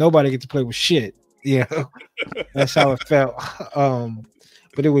 No, nobody get to play with shit. Yeah, that's how it felt.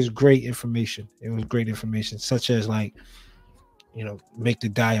 But it was great information. It was great information, such as like, make the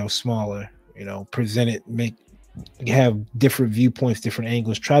dial smaller. Present it, have different viewpoints, different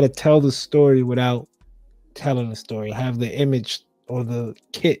angles. Try to tell the story without telling the story. Have the image or the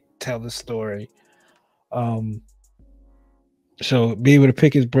kit tell the story. So be able to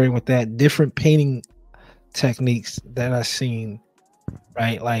pick his brain with that. Different painting techniques that I've seen,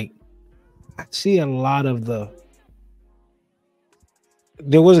 right? Like I see a lot of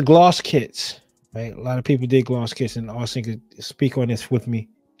there was gloss kits, right? A lot of people did gloss kits, and Austin could speak on this with me.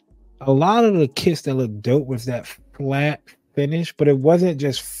 A lot of the kits that look dope was that flat finish, but it wasn't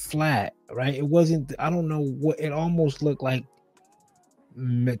just flat, right? It wasn't, I don't know what, it almost looked like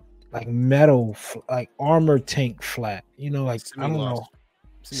metal, like armor tank flat, like I don't know.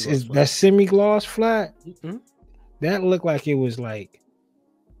 Is that semi-gloss flat? Mm-hmm. That looked like it was like,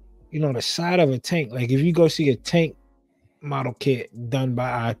 the side of a tank. Like if you go see a tank model kit done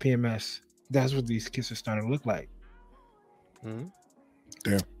by IPMS, that's what these kits are starting to look like. Mm-hmm.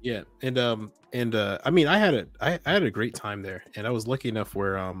 Yeah, and I mean, I had a great time there, and I was lucky enough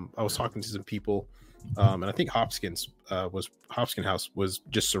where I was talking to some people, and I think Hopskin House was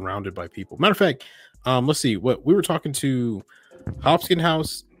just surrounded by people. Matter of fact, let's see what we were talking to: Hopskin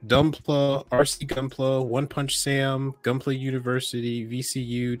House, Dumpla, RC Gunpla, One Punch Sam, Gunpla University,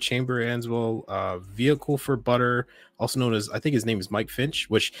 VCU, Chamber Answell, Vehicle for Butter, also known as, I think his name is Mike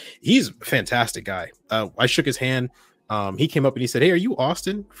Finch, which he's a fantastic guy. I shook his hand. He came up and he said, "Hey, are you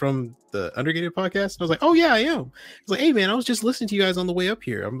Austin from the Undergated podcast?" And I was like, "Oh yeah, I am." He's like, "Hey man, I was just listening to you guys on the way up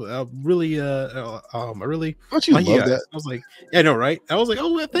here. I really don't you like love that?" I was like, "Yeah, no, right?" I was like,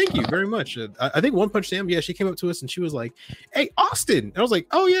 "Oh, thank you very much." I think One Punch Sam, yeah, she came up to us and she was like, "Hey, Austin," and I was like,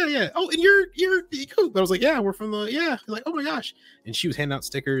 "Oh yeah. Oh, and you're cool." I was like, "Yeah, we're from the yeah." He's like, "Oh my gosh," and she was handing out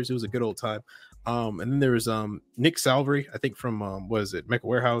stickers. It was a good old time. And then there was Nick Salvery, I think from what is it, Mecha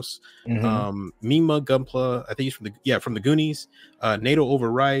Warehouse, Mima Gunpla, I think he's from the Goonies, NATO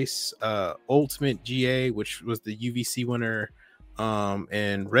Over Rice, Ultimate GA, which was the UVC winner,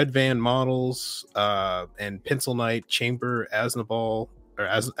 and Red Van Models, and Pencil Knight, Chamber, Aznabal,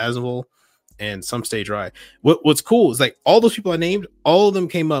 and Some Stay Dry. What's cool is like all those people I named, all of them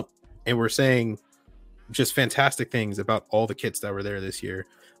came up and were saying just fantastic things about all the kits that were there this year.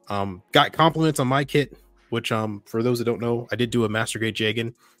 Got compliments on my kit, which for those that don't know, I did do a Master Grade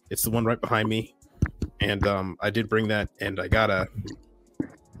Jagan. It's the one right behind me, and I did bring that, and I got a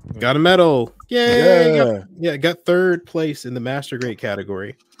medal. Yay! Yeah, got third place in the Master Grade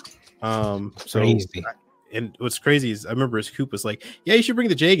category. So crazy. And what's crazy is I remember his Coop was like, "Yeah, you should bring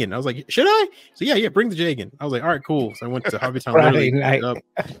the Jagan." I was like, "Should I?" So yeah, bring the Jagan. I was like, "All right, cool." So I went to Hobbytown Friday night.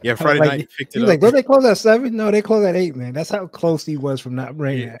 Yeah, Friday night. Picked it up. Like, don't they close at 7? No, they close at 8, man. That's how close he was from not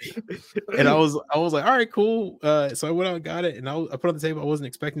bringing it. And I was like, "All right, cool." So I went out and got it, and I put it on the table. I wasn't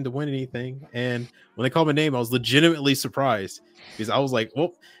expecting to win anything, and when they called my name, I was legitimately surprised because I was like,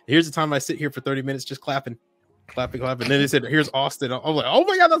 "Well, here's the time I sit here for 30 minutes just clapping." And then they said, "Here's Austin." I was like, "Oh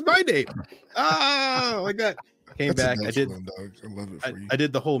my god, that's my name!" Like that. Came back. I did. One, dog. I love it for you. I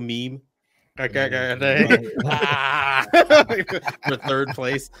did the whole meme. For third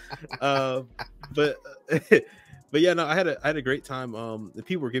place. But yeah, no, I had a great time. The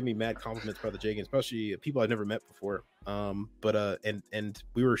people were giving me mad compliments about the Jagan, especially people I'd never met before. And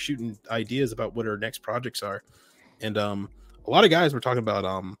we were shooting ideas about what our next projects are, and a lot of guys were talking about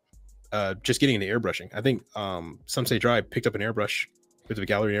just getting into airbrushing. I think Some Say Dry picked up an airbrush with a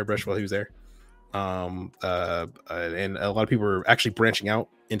gallery airbrush while he was there. And a lot of people are actually branching out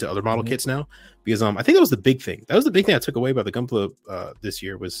into other model kits now because I think that was the big thing. That was the big thing I took away about the Gunpla this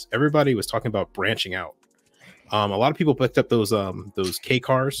year was everybody was talking about branching out. A lot of people picked up those K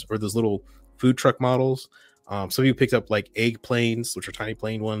cars or those little food truck models. Some of you picked up like egg planes, which are tiny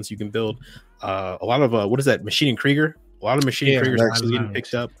plane ones you can build. A lot of what is that, Machine & Krieger? A lot of Machine & Kriegers actually getting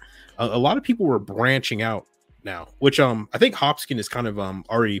picked up. A lot of people were branching out now, which I think Hopskin is kind of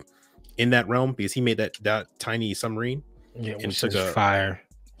already in that realm because he made that tiny submarine, and took a fire.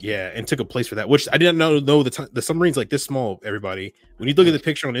 Yeah, and took a place for that, which I didn't know the submarine's like this small. Everybody, when you look at the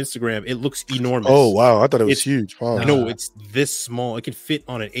picture on Instagram, it looks enormous. Oh wow, I thought it was huge. Wow. No, it's this small. It can fit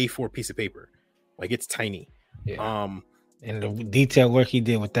on an A4 piece of paper, like it's tiny. Yeah. And the detailed work he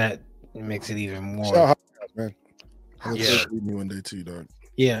did with that makes it even more. Shout out, man. Yeah. Me one day too, dog.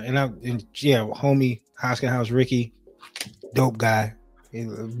 Yeah, and homie Hoskin House Ricky, dope guy.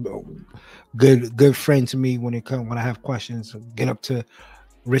 Good friend to me when I have questions. Get up to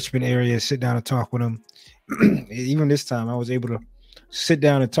Richmond area, sit down and talk with him. Even this time, I was able to sit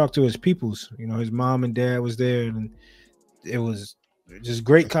down and talk to his peoples. You know, his mom and dad was there, and it was just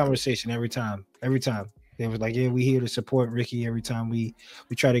great conversation every time. They was like, "Yeah, we here to support Ricky every time we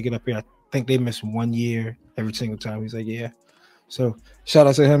try to get up here." I think they missed 1 year every single time. He's like, "Yeah." So shout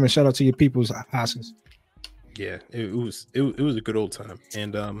out to him and shout out to your people's Hoskins. Yeah, it was a good old time,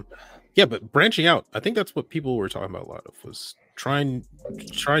 and yeah, but branching out, I think that's what people were talking about a lot of, was trying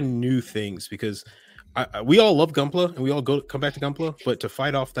new things, because we all love Gunpla and we all come back to Gunpla, but to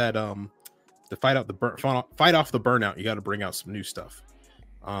fight off that fight off the burnout, you got to bring out some new stuff.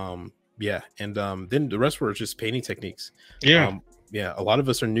 Yeah, and then the rest were just painting techniques. Yeah, a lot of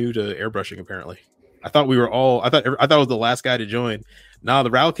us are new to airbrushing apparently. I thought I thought I was the last guy to join. Nah,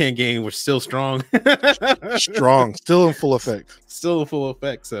 the Railcan game was still strong. Still in full effect. So,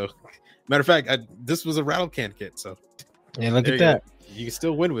 matter of fact, this was a Railcan kit. So, yeah, look at that. You can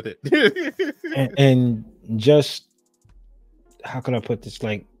still win with it. and just, how can I put this?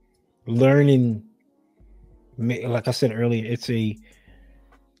 Like, learning, like I said earlier, it's a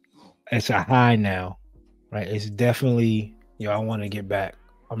high now, right? It's definitely, I want to get back.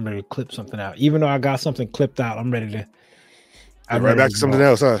 I'm ready to clip something out. Even though I got something clipped out, I'm ready to. Right back to something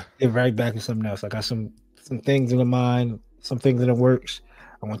else, huh? Get right back to something else. I got some things in the mind, some things in the works.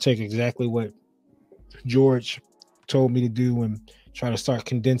 I want to take exactly what George told me to do and try to start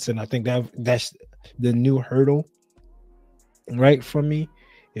condensing. I think that's the new hurdle, right, for me,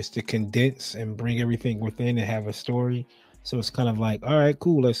 is to condense and bring everything within and have a story. So it's kind of like, all right,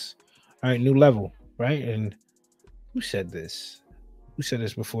 cool. All right, new level, right? And who said this? Who said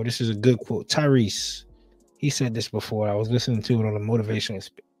this before? This is a good quote. Tyrese. He said this before. I was listening to it on a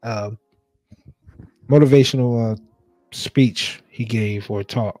motivational speech he gave, or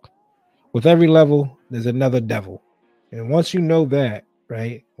talk. With every level, there's another devil. And once you know that,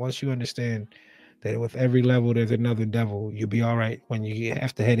 right? Once you understand that with every level, there's another devil, you'll be all right when you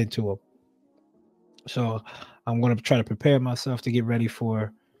have to head into them. So I'm going to try to prepare myself to get ready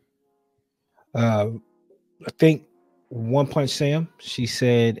for, I think, One Punch Sam. She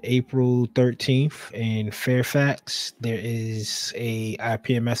said April 13th in Fairfax. There is a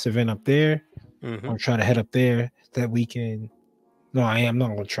IPMS event up there. Mm-hmm. I'm trying to head up there that weekend. No, I am not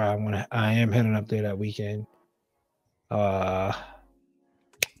going to try. I am heading up there that weekend.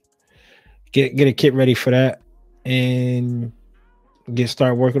 Get a kit ready for that and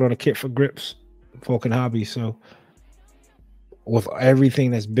start working on a kit for grips, folk and hobby. So with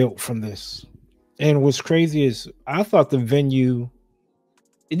everything that's built from this. And what's crazy is I thought the venue,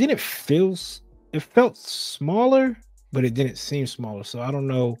 it felt smaller, but it didn't seem smaller. So I don't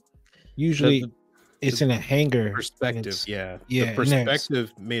know. Usually it's in a hangar. Perspective, yeah. The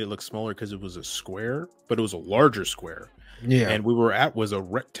perspective made it look smaller because it was a square, but it was a larger square. Yeah. And was a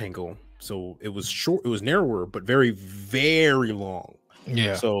rectangle. So it was short, it was narrower, but very, very long.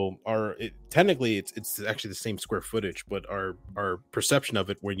 Yeah. So technically it's actually the same square footage, but our perception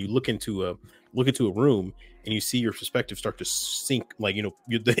of it, when you look into a room and you see your perspective start to sink, like,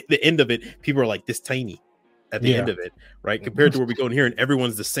 the end of it, people are like this tiny at the end of it, right? Compared to where we go in here and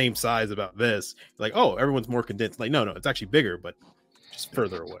everyone's the same size about this. Like, oh, everyone's more condensed. Like, no, it's actually bigger, but just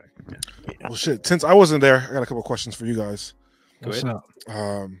further away. Yeah. Well, shit. Since I wasn't there, I got a couple questions for you guys. What's up?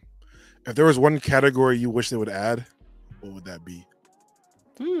 If there was one category you wish they would add, what would that be?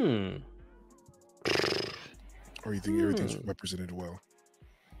 Or you think everything's represented well?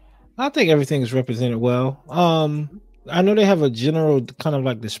 I think everything's represented well. I know they have a general kind of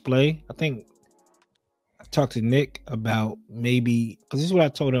like display. I think I talked to Nick about maybe, because this is what I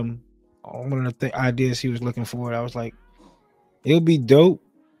told him. One of the ideas he was looking for. I was like, it would be dope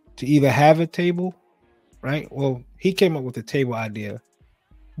to either have a table, right? Well, he came up with a table idea,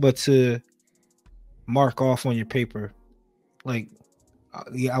 but to mark off on your paper, like,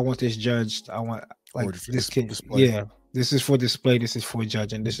 I want this judged. I want this kid. Display. Yeah, this is for display. This is for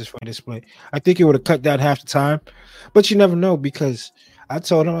judging. This is for display. I think it would have cut down half the time, but you never know, because I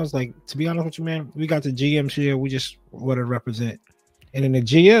told him, I was like, to be honest with you, man, we got the GMs here. We just want to represent, and in the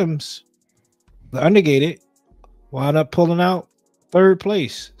GMs, the Undergated wound up pulling out third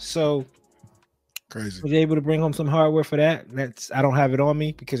place. So crazy. Was able to bring home some hardware for that. I don't have it on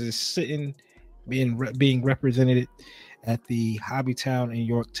me because it's sitting, being represented at the Hobby Town in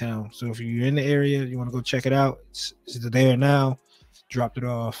Yorktown. So if you're in the area, you want to go check it out, it's there now. Dropped it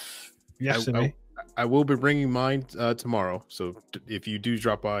off yesterday. I will be bringing mine tomorrow. So if you do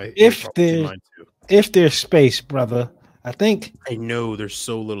drop by, If you'll see mine too. If there's space, brother, I think. I know there's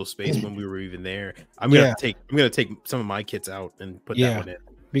so little space when we were even there. I'm gonna take some of my kits out and put that one in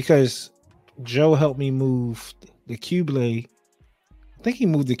because Joe helped me move the Q-Blade. I think he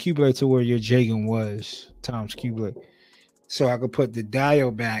moved the Q-Blade to where your Jagan was, Tom's Q-Blade, so I could put the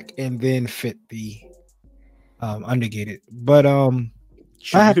dial back and then fit the undergated. But I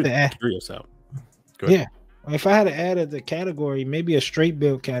have to add curious out. Yeah, if I had to add the category, maybe a straight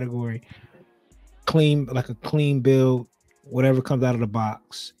build category, clean, like a clean build, whatever comes out of the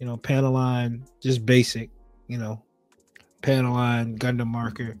box, panel line, just basic, panel line, Gundam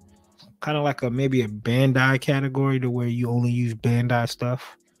marker, kind of like maybe a Bandai category to where you only use Bandai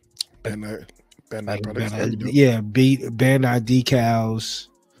stuff. Bandai like products. Bandai decals,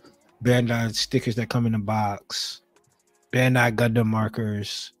 Bandai stickers that come in the box, Bandai Gundam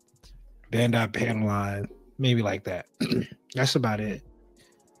markers, Bandai panel line, maybe like that. That's about it.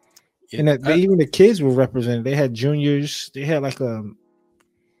 And even the kids were represented. They had juniors. They had like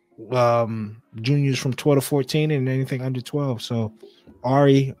juniors from 12 to 14 and anything under 12. So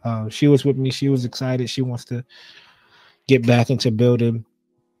Ari, she was with me. She was excited. She wants to get back into building.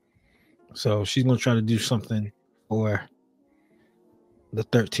 So she's going to try to do something for the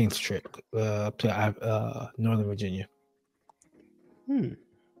 13th trip up to Northern Virginia.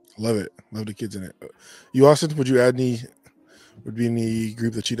 Love it. Love the kids in it. You, Austin, would be any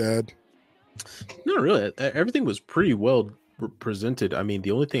group that you'd add? Not really. Everything was pretty well presented. I mean,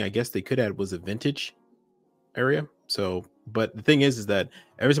 the only thing I guess they could add was a vintage area. So, but the thing is that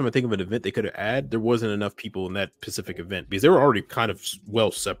every time I think of an event they could have added, there wasn't enough people in that specific event because they were already kind of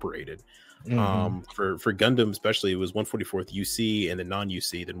well separated. For Gundam especially, it was 144th UC and then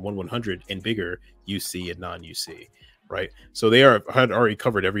non-UC, then 100 and bigger UC and non-UC, right? So they had already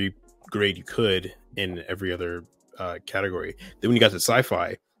covered every grade you could in every other category. Then when you got to sci-fi,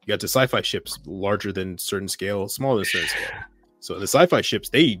 you got to sci-fi ships larger than certain scale, smaller than certain scale. So the sci-fi ships,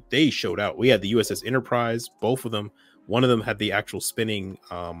 they showed out. We had the USS Enterprise, both of them. One of them had the actual spinning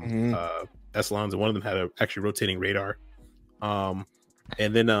Eslons, and one of them had a actually rotating radar.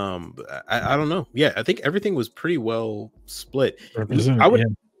 And then I don't know. Yeah, I think everything was pretty well split. I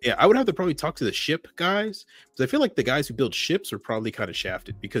would have to probably talk to the ship guys because I feel like the guys who build ships are probably kind of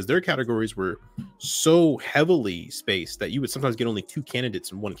shafted because their categories were so heavily spaced that you would sometimes get only 2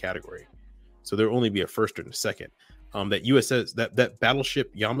 candidates in one category. So there would only be a first and a second. That USS, that battleship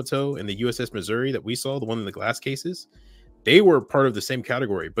Yamato and the USS Missouri that we saw, the one in the glass cases, they were part of the same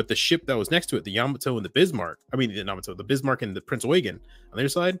category. But the ship that was next to it, the Yamato and the Bismarck, the Bismarck and the Prince Eugen on their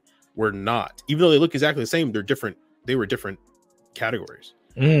side were not. Even though they look exactly the same, they're different. They were different categories.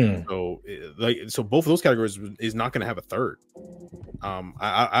 So both of those categories is not going to have a third.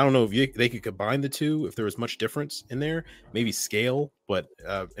 I don't know if they could combine the two if there was much difference in there, maybe scale, but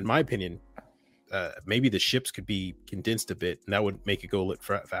in my opinion, maybe the ships could be condensed a bit and that would make it go a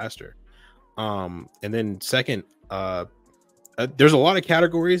little faster. And then second, there's a lot of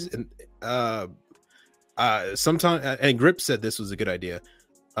categories and sometimes, and Grip said this was a good idea.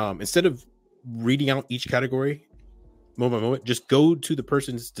 Instead of reading out each category moment by moment, just go to the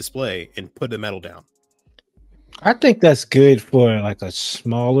person's display and put the medal down. I think that's good for like a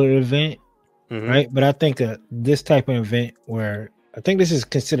smaller event, right? But I think this type of event where I think this is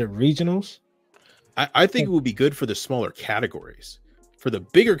considered regionals. I think it would be good for the smaller categories. For the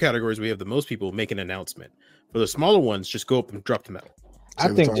bigger categories, we have the most people make an announcement. For the smaller ones, just go up and drop the medal. I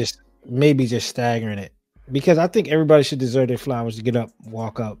think just staggering it because I think everybody should deserve their flowers to get up,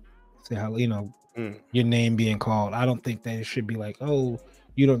 walk up, say how your name being called. I don't think that it should be like, oh,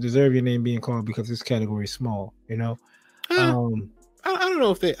 you don't deserve your name being called because this category is small. I don't know I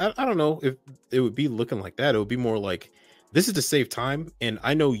don't know if it would be looking like that. It would be more like, this is to save time, and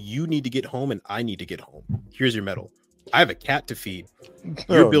I know you need to get home, and I need to get home. Here's your medal. I have a cat to feed.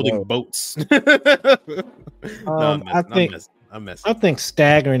 You're building boats. I'm messing. I think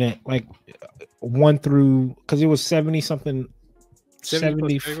staggering it like 1 through, because it was 70 something.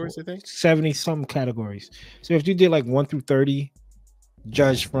 70 categories, I think. 70 some categories. So if you did like 1 through 30,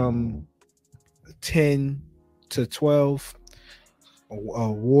 judge from 10 to 12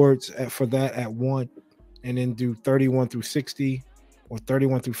 awards for that at 1, and then do 31 through 60 or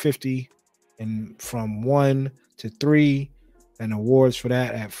 31 through 50, and from 1 to 3 and awards for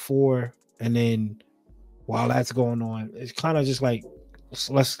that at 4. And then while that's going on, it's kind of just like,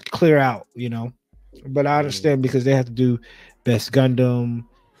 let's clear out, but I understand because they have to do best Gundam.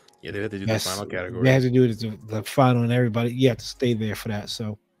 Yeah, they have to do the final category. They have to do the final, and everybody, you have to stay there for that.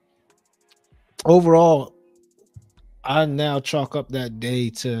 So overall, I now chalk up that day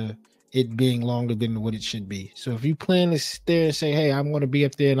to it being longer than what it should be. So if you plan to sit there and say, "Hey, I'm going to be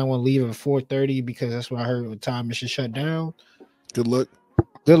up there and I want to leave at 4:30 because that's what I heard what time it should shut down," Good luck.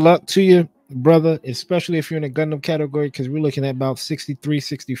 Good luck to you, brother, especially if you're in a Gundam category, because we're looking at about 63,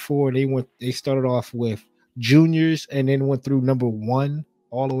 64. They started off with juniors and then went through number 1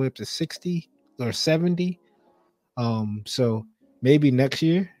 all the way up to 60 or 70. So maybe next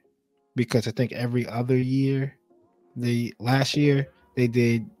year, because I think every other year, last year they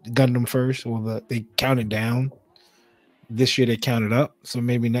did Gundam first, or they counted down. This year they counted up, so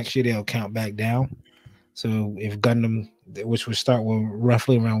maybe next year they'll count back down. So if Gundam, which would start with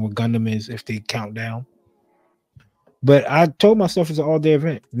roughly around what Gundam is if they count down. But I told myself it's an all-day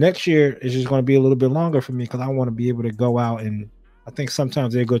event. Next year is just going to be a little bit longer for me because I want to be able to go out, and I think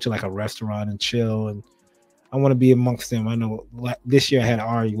sometimes they go to like a restaurant and chill, and I want to be amongst them. I know this year I had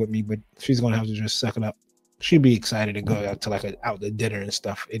Ari with me, but she's going to have to just suck it up. She'd be excited to go out to like out to dinner and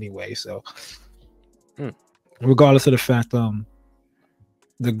stuff anyway. So regardless of the fact,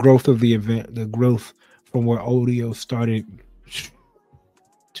 the growth of the event, the growth from where ODO started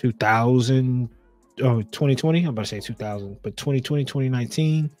 2020, I'm about to say 2000, but 2020,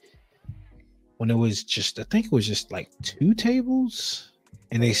 2019, when it was just, I think it was just like 2 tables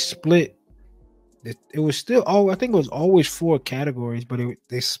and they split. It was still, I think it was always 4 categories, but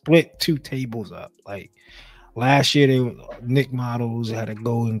they split 2 tables up. Like last year, Nick Models had to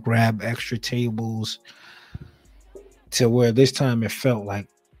go and grab extra tables to where this time it felt like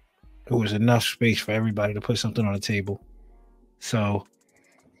it was enough space for everybody to put something on the table. So,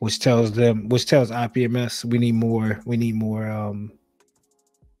 which tells IPMS we need more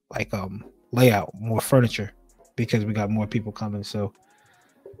layout, more furniture, because we got more people coming. So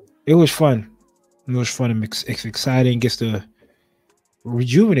it was fun. It was fun and it's exciting. Gets to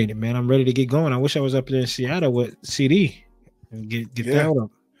rejuvenate it, man. I'm ready to get going. I wish I was up there in Seattle with CD and get that up.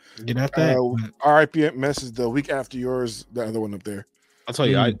 Get out that. RIPMS is the week after yours, the other one up there. I'll tell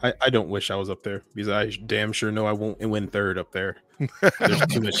you, I don't wish I was up there because I damn sure know I won't win third up there. There's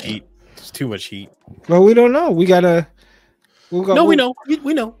too much heat. There's too much heat. Well, we don't know. We know. We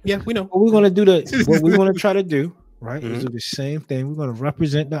know. Yeah, we know. What we're gonna do what we want to try to do, right? Is do the same thing. We're gonna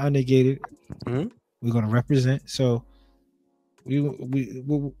represent the unnegated. Mm-hmm. We're gonna represent. So, what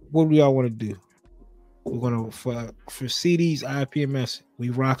do we all want to do? We're gonna for CDs, IPMS. We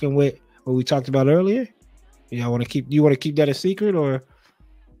rocking with what we talked about earlier. You want to keep that a secret, or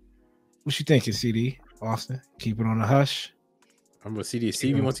what you thinking, CD Austin? Keep it on the hush. I'm with CD. If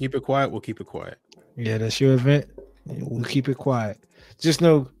he wants to keep it quiet, we'll keep it quiet. Yeah, that's your event. We'll keep it quiet. Just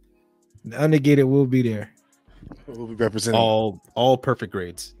know the unnegated will be there. We'll be representing all perfect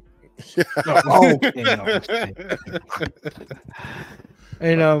grades.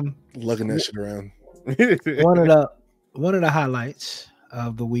 And lugging that shit around. One of the highlights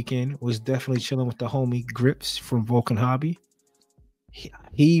of the weekend was definitely chilling with the homie Grips from Vulcan Hobby.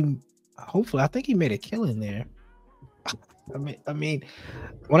 He hopefully, I think he made a killing there. I mean,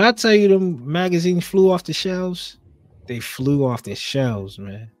 when I tell you them magazines flew off the shelves, they flew off the shelves,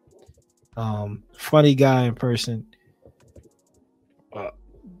 man. Funny guy in person.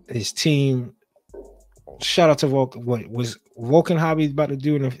 His team. Shout out to Vulcan. What was Vulcan Hobby about to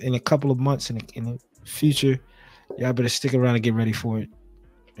do in a couple of months in the future? Y'all better stick around and get ready for it.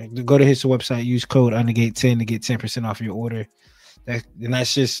 Go to his website, use code UNDERGATE10 to get 10% off your order.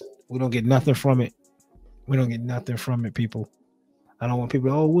 That's just, we don't get nothing from it. We don't get nothing from it, people. I don't want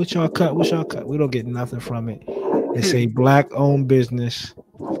people, what y'all cut? We don't get nothing from it. It's a Black-owned business.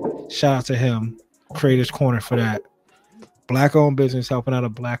 Shout out to him, Creators Corner, for that. Black-owned business helping out a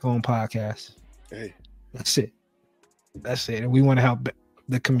Black-owned podcast. Hey. That's it. And we want to help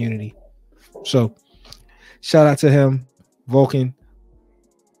the community. So, shout out to him, Vulcan.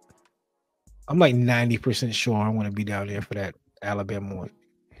 I'm like 90% sure I want to be down there for that Alabama one.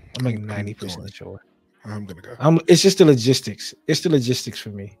 I'm like 90% sure. I'm gonna go. It's just the logistics. It's the logistics for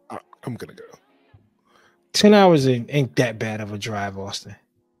me. I'm gonna go. 10 hours ain't that bad of a drive, Austin.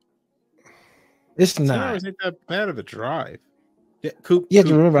 It's 10 not. 10 hours ain't that bad of a drive. Yeah, Coop. You have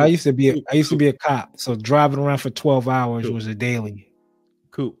to remember, I used to be a cop, so driving around for 12 hours was a daily.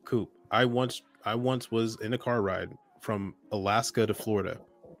 Coop. I once was in a car ride from Alaska to Florida.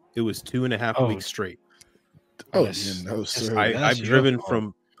 It was 2.5 weeks straight. Oh, yes. No, sir. I've driven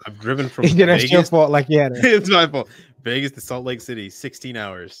from yeah, that's Vegas. your fault. Like, yeah, It's my fault. Vegas to Salt Lake City, 16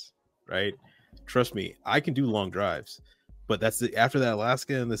 hours. Right? Trust me, I can do long drives. But after that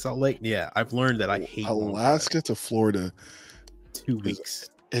Alaska and the Salt Lake. Yeah, I've learned that I hate Alaska to Florida. 2 weeks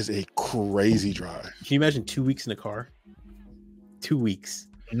is a crazy drive. Can you imagine 2 weeks in a car? 2 weeks.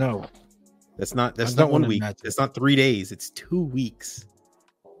 No, that's not 1 week. It's not 3 days. It's 2 weeks.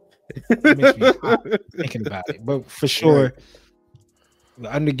 It makes me hot thinking about it. But for sure, the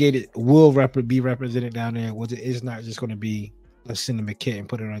Undergated will be represented down there. It's not just going to be let's send them a kit and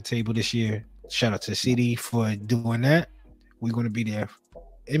put it on the table this year. Shout out to CD for doing that. We're going to be there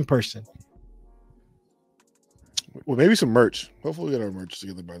in person. Well, maybe some merch. Hopefully, we get our merch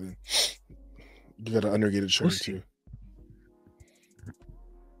together by then. You got an Undergated shirt too.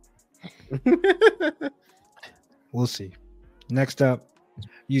 We'll see. Next up,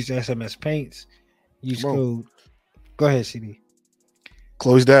 use SMS Paints. Use code. Go ahead, CD.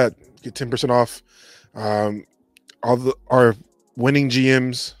 Close that. Get 10% off. Our winning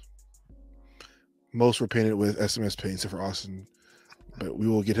GMs. Most were painted with SMS Paint, except for Austin, but we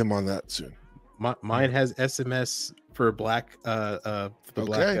will get him on that soon. Mine has SMS for black, black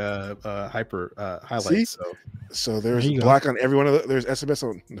hyper highlights. So there's black on every one of there's SMS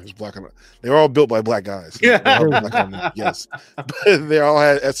on. There's black on. They were all built by black guys. Yeah, black on them, yes, but they all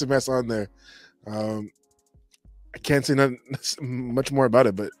had SMS on there. I can't say much more about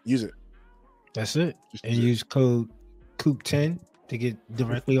it, but use it. That's it. And use code COOP10 to get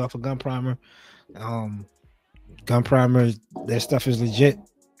directly off of Gun Primer. Gun Primer, their stuff is legit.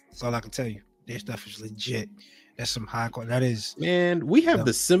 That's all I can tell you. Their stuff is legit. That's some high quality. That is, man. We have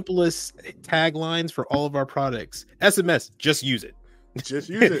the simplest taglines for all of our products. SMS, just use it. Just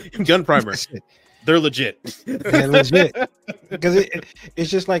use it. Gun Primer, they're legit. They're legit. Because it's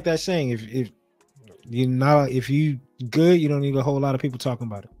just like that saying. If you good, you don't need a whole lot of people talking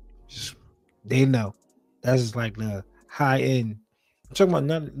about it. Just, they know. That's like the high end. I'm talking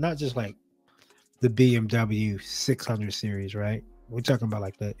about not just like the BMW 600 series, right? We're talking about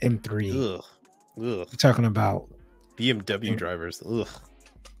like the M3. Ugh. We're talking about BMW drivers. Ugh.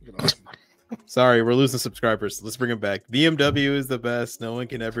 Sorry, we're losing subscribers. Let's bring them back. BMW is the best. No one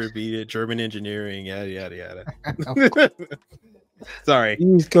can ever beat it. German engineering, yada yada yada. Sorry.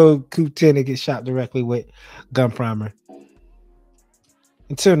 Use code COOP10 to get shot directly with Gun Primer.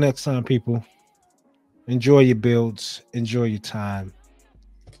 Until next time, people. Enjoy your builds. Enjoy your time.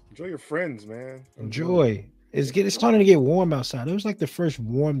 Enjoy your friends, man. Enjoy. It's starting to get warm outside. It was like the first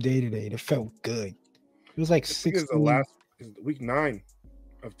warm day today. It felt good. It was like 6. The last week 9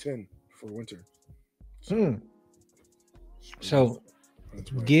 of 10 for winter. So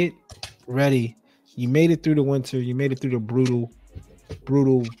get ready. You made it through the winter. You made it through the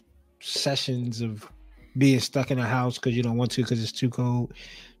brutal sessions of being stuck in a house because you don't want to because it's too cold.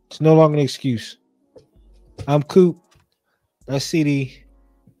 It's no longer an excuse. I'm Coop. That's CD.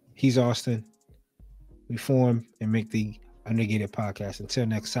 He's Austin. We form and make the Undergated podcast. Until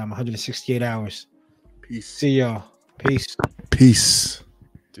next time, 168 hours. Peace. See y'all. Peace. Peace.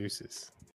 Deuces.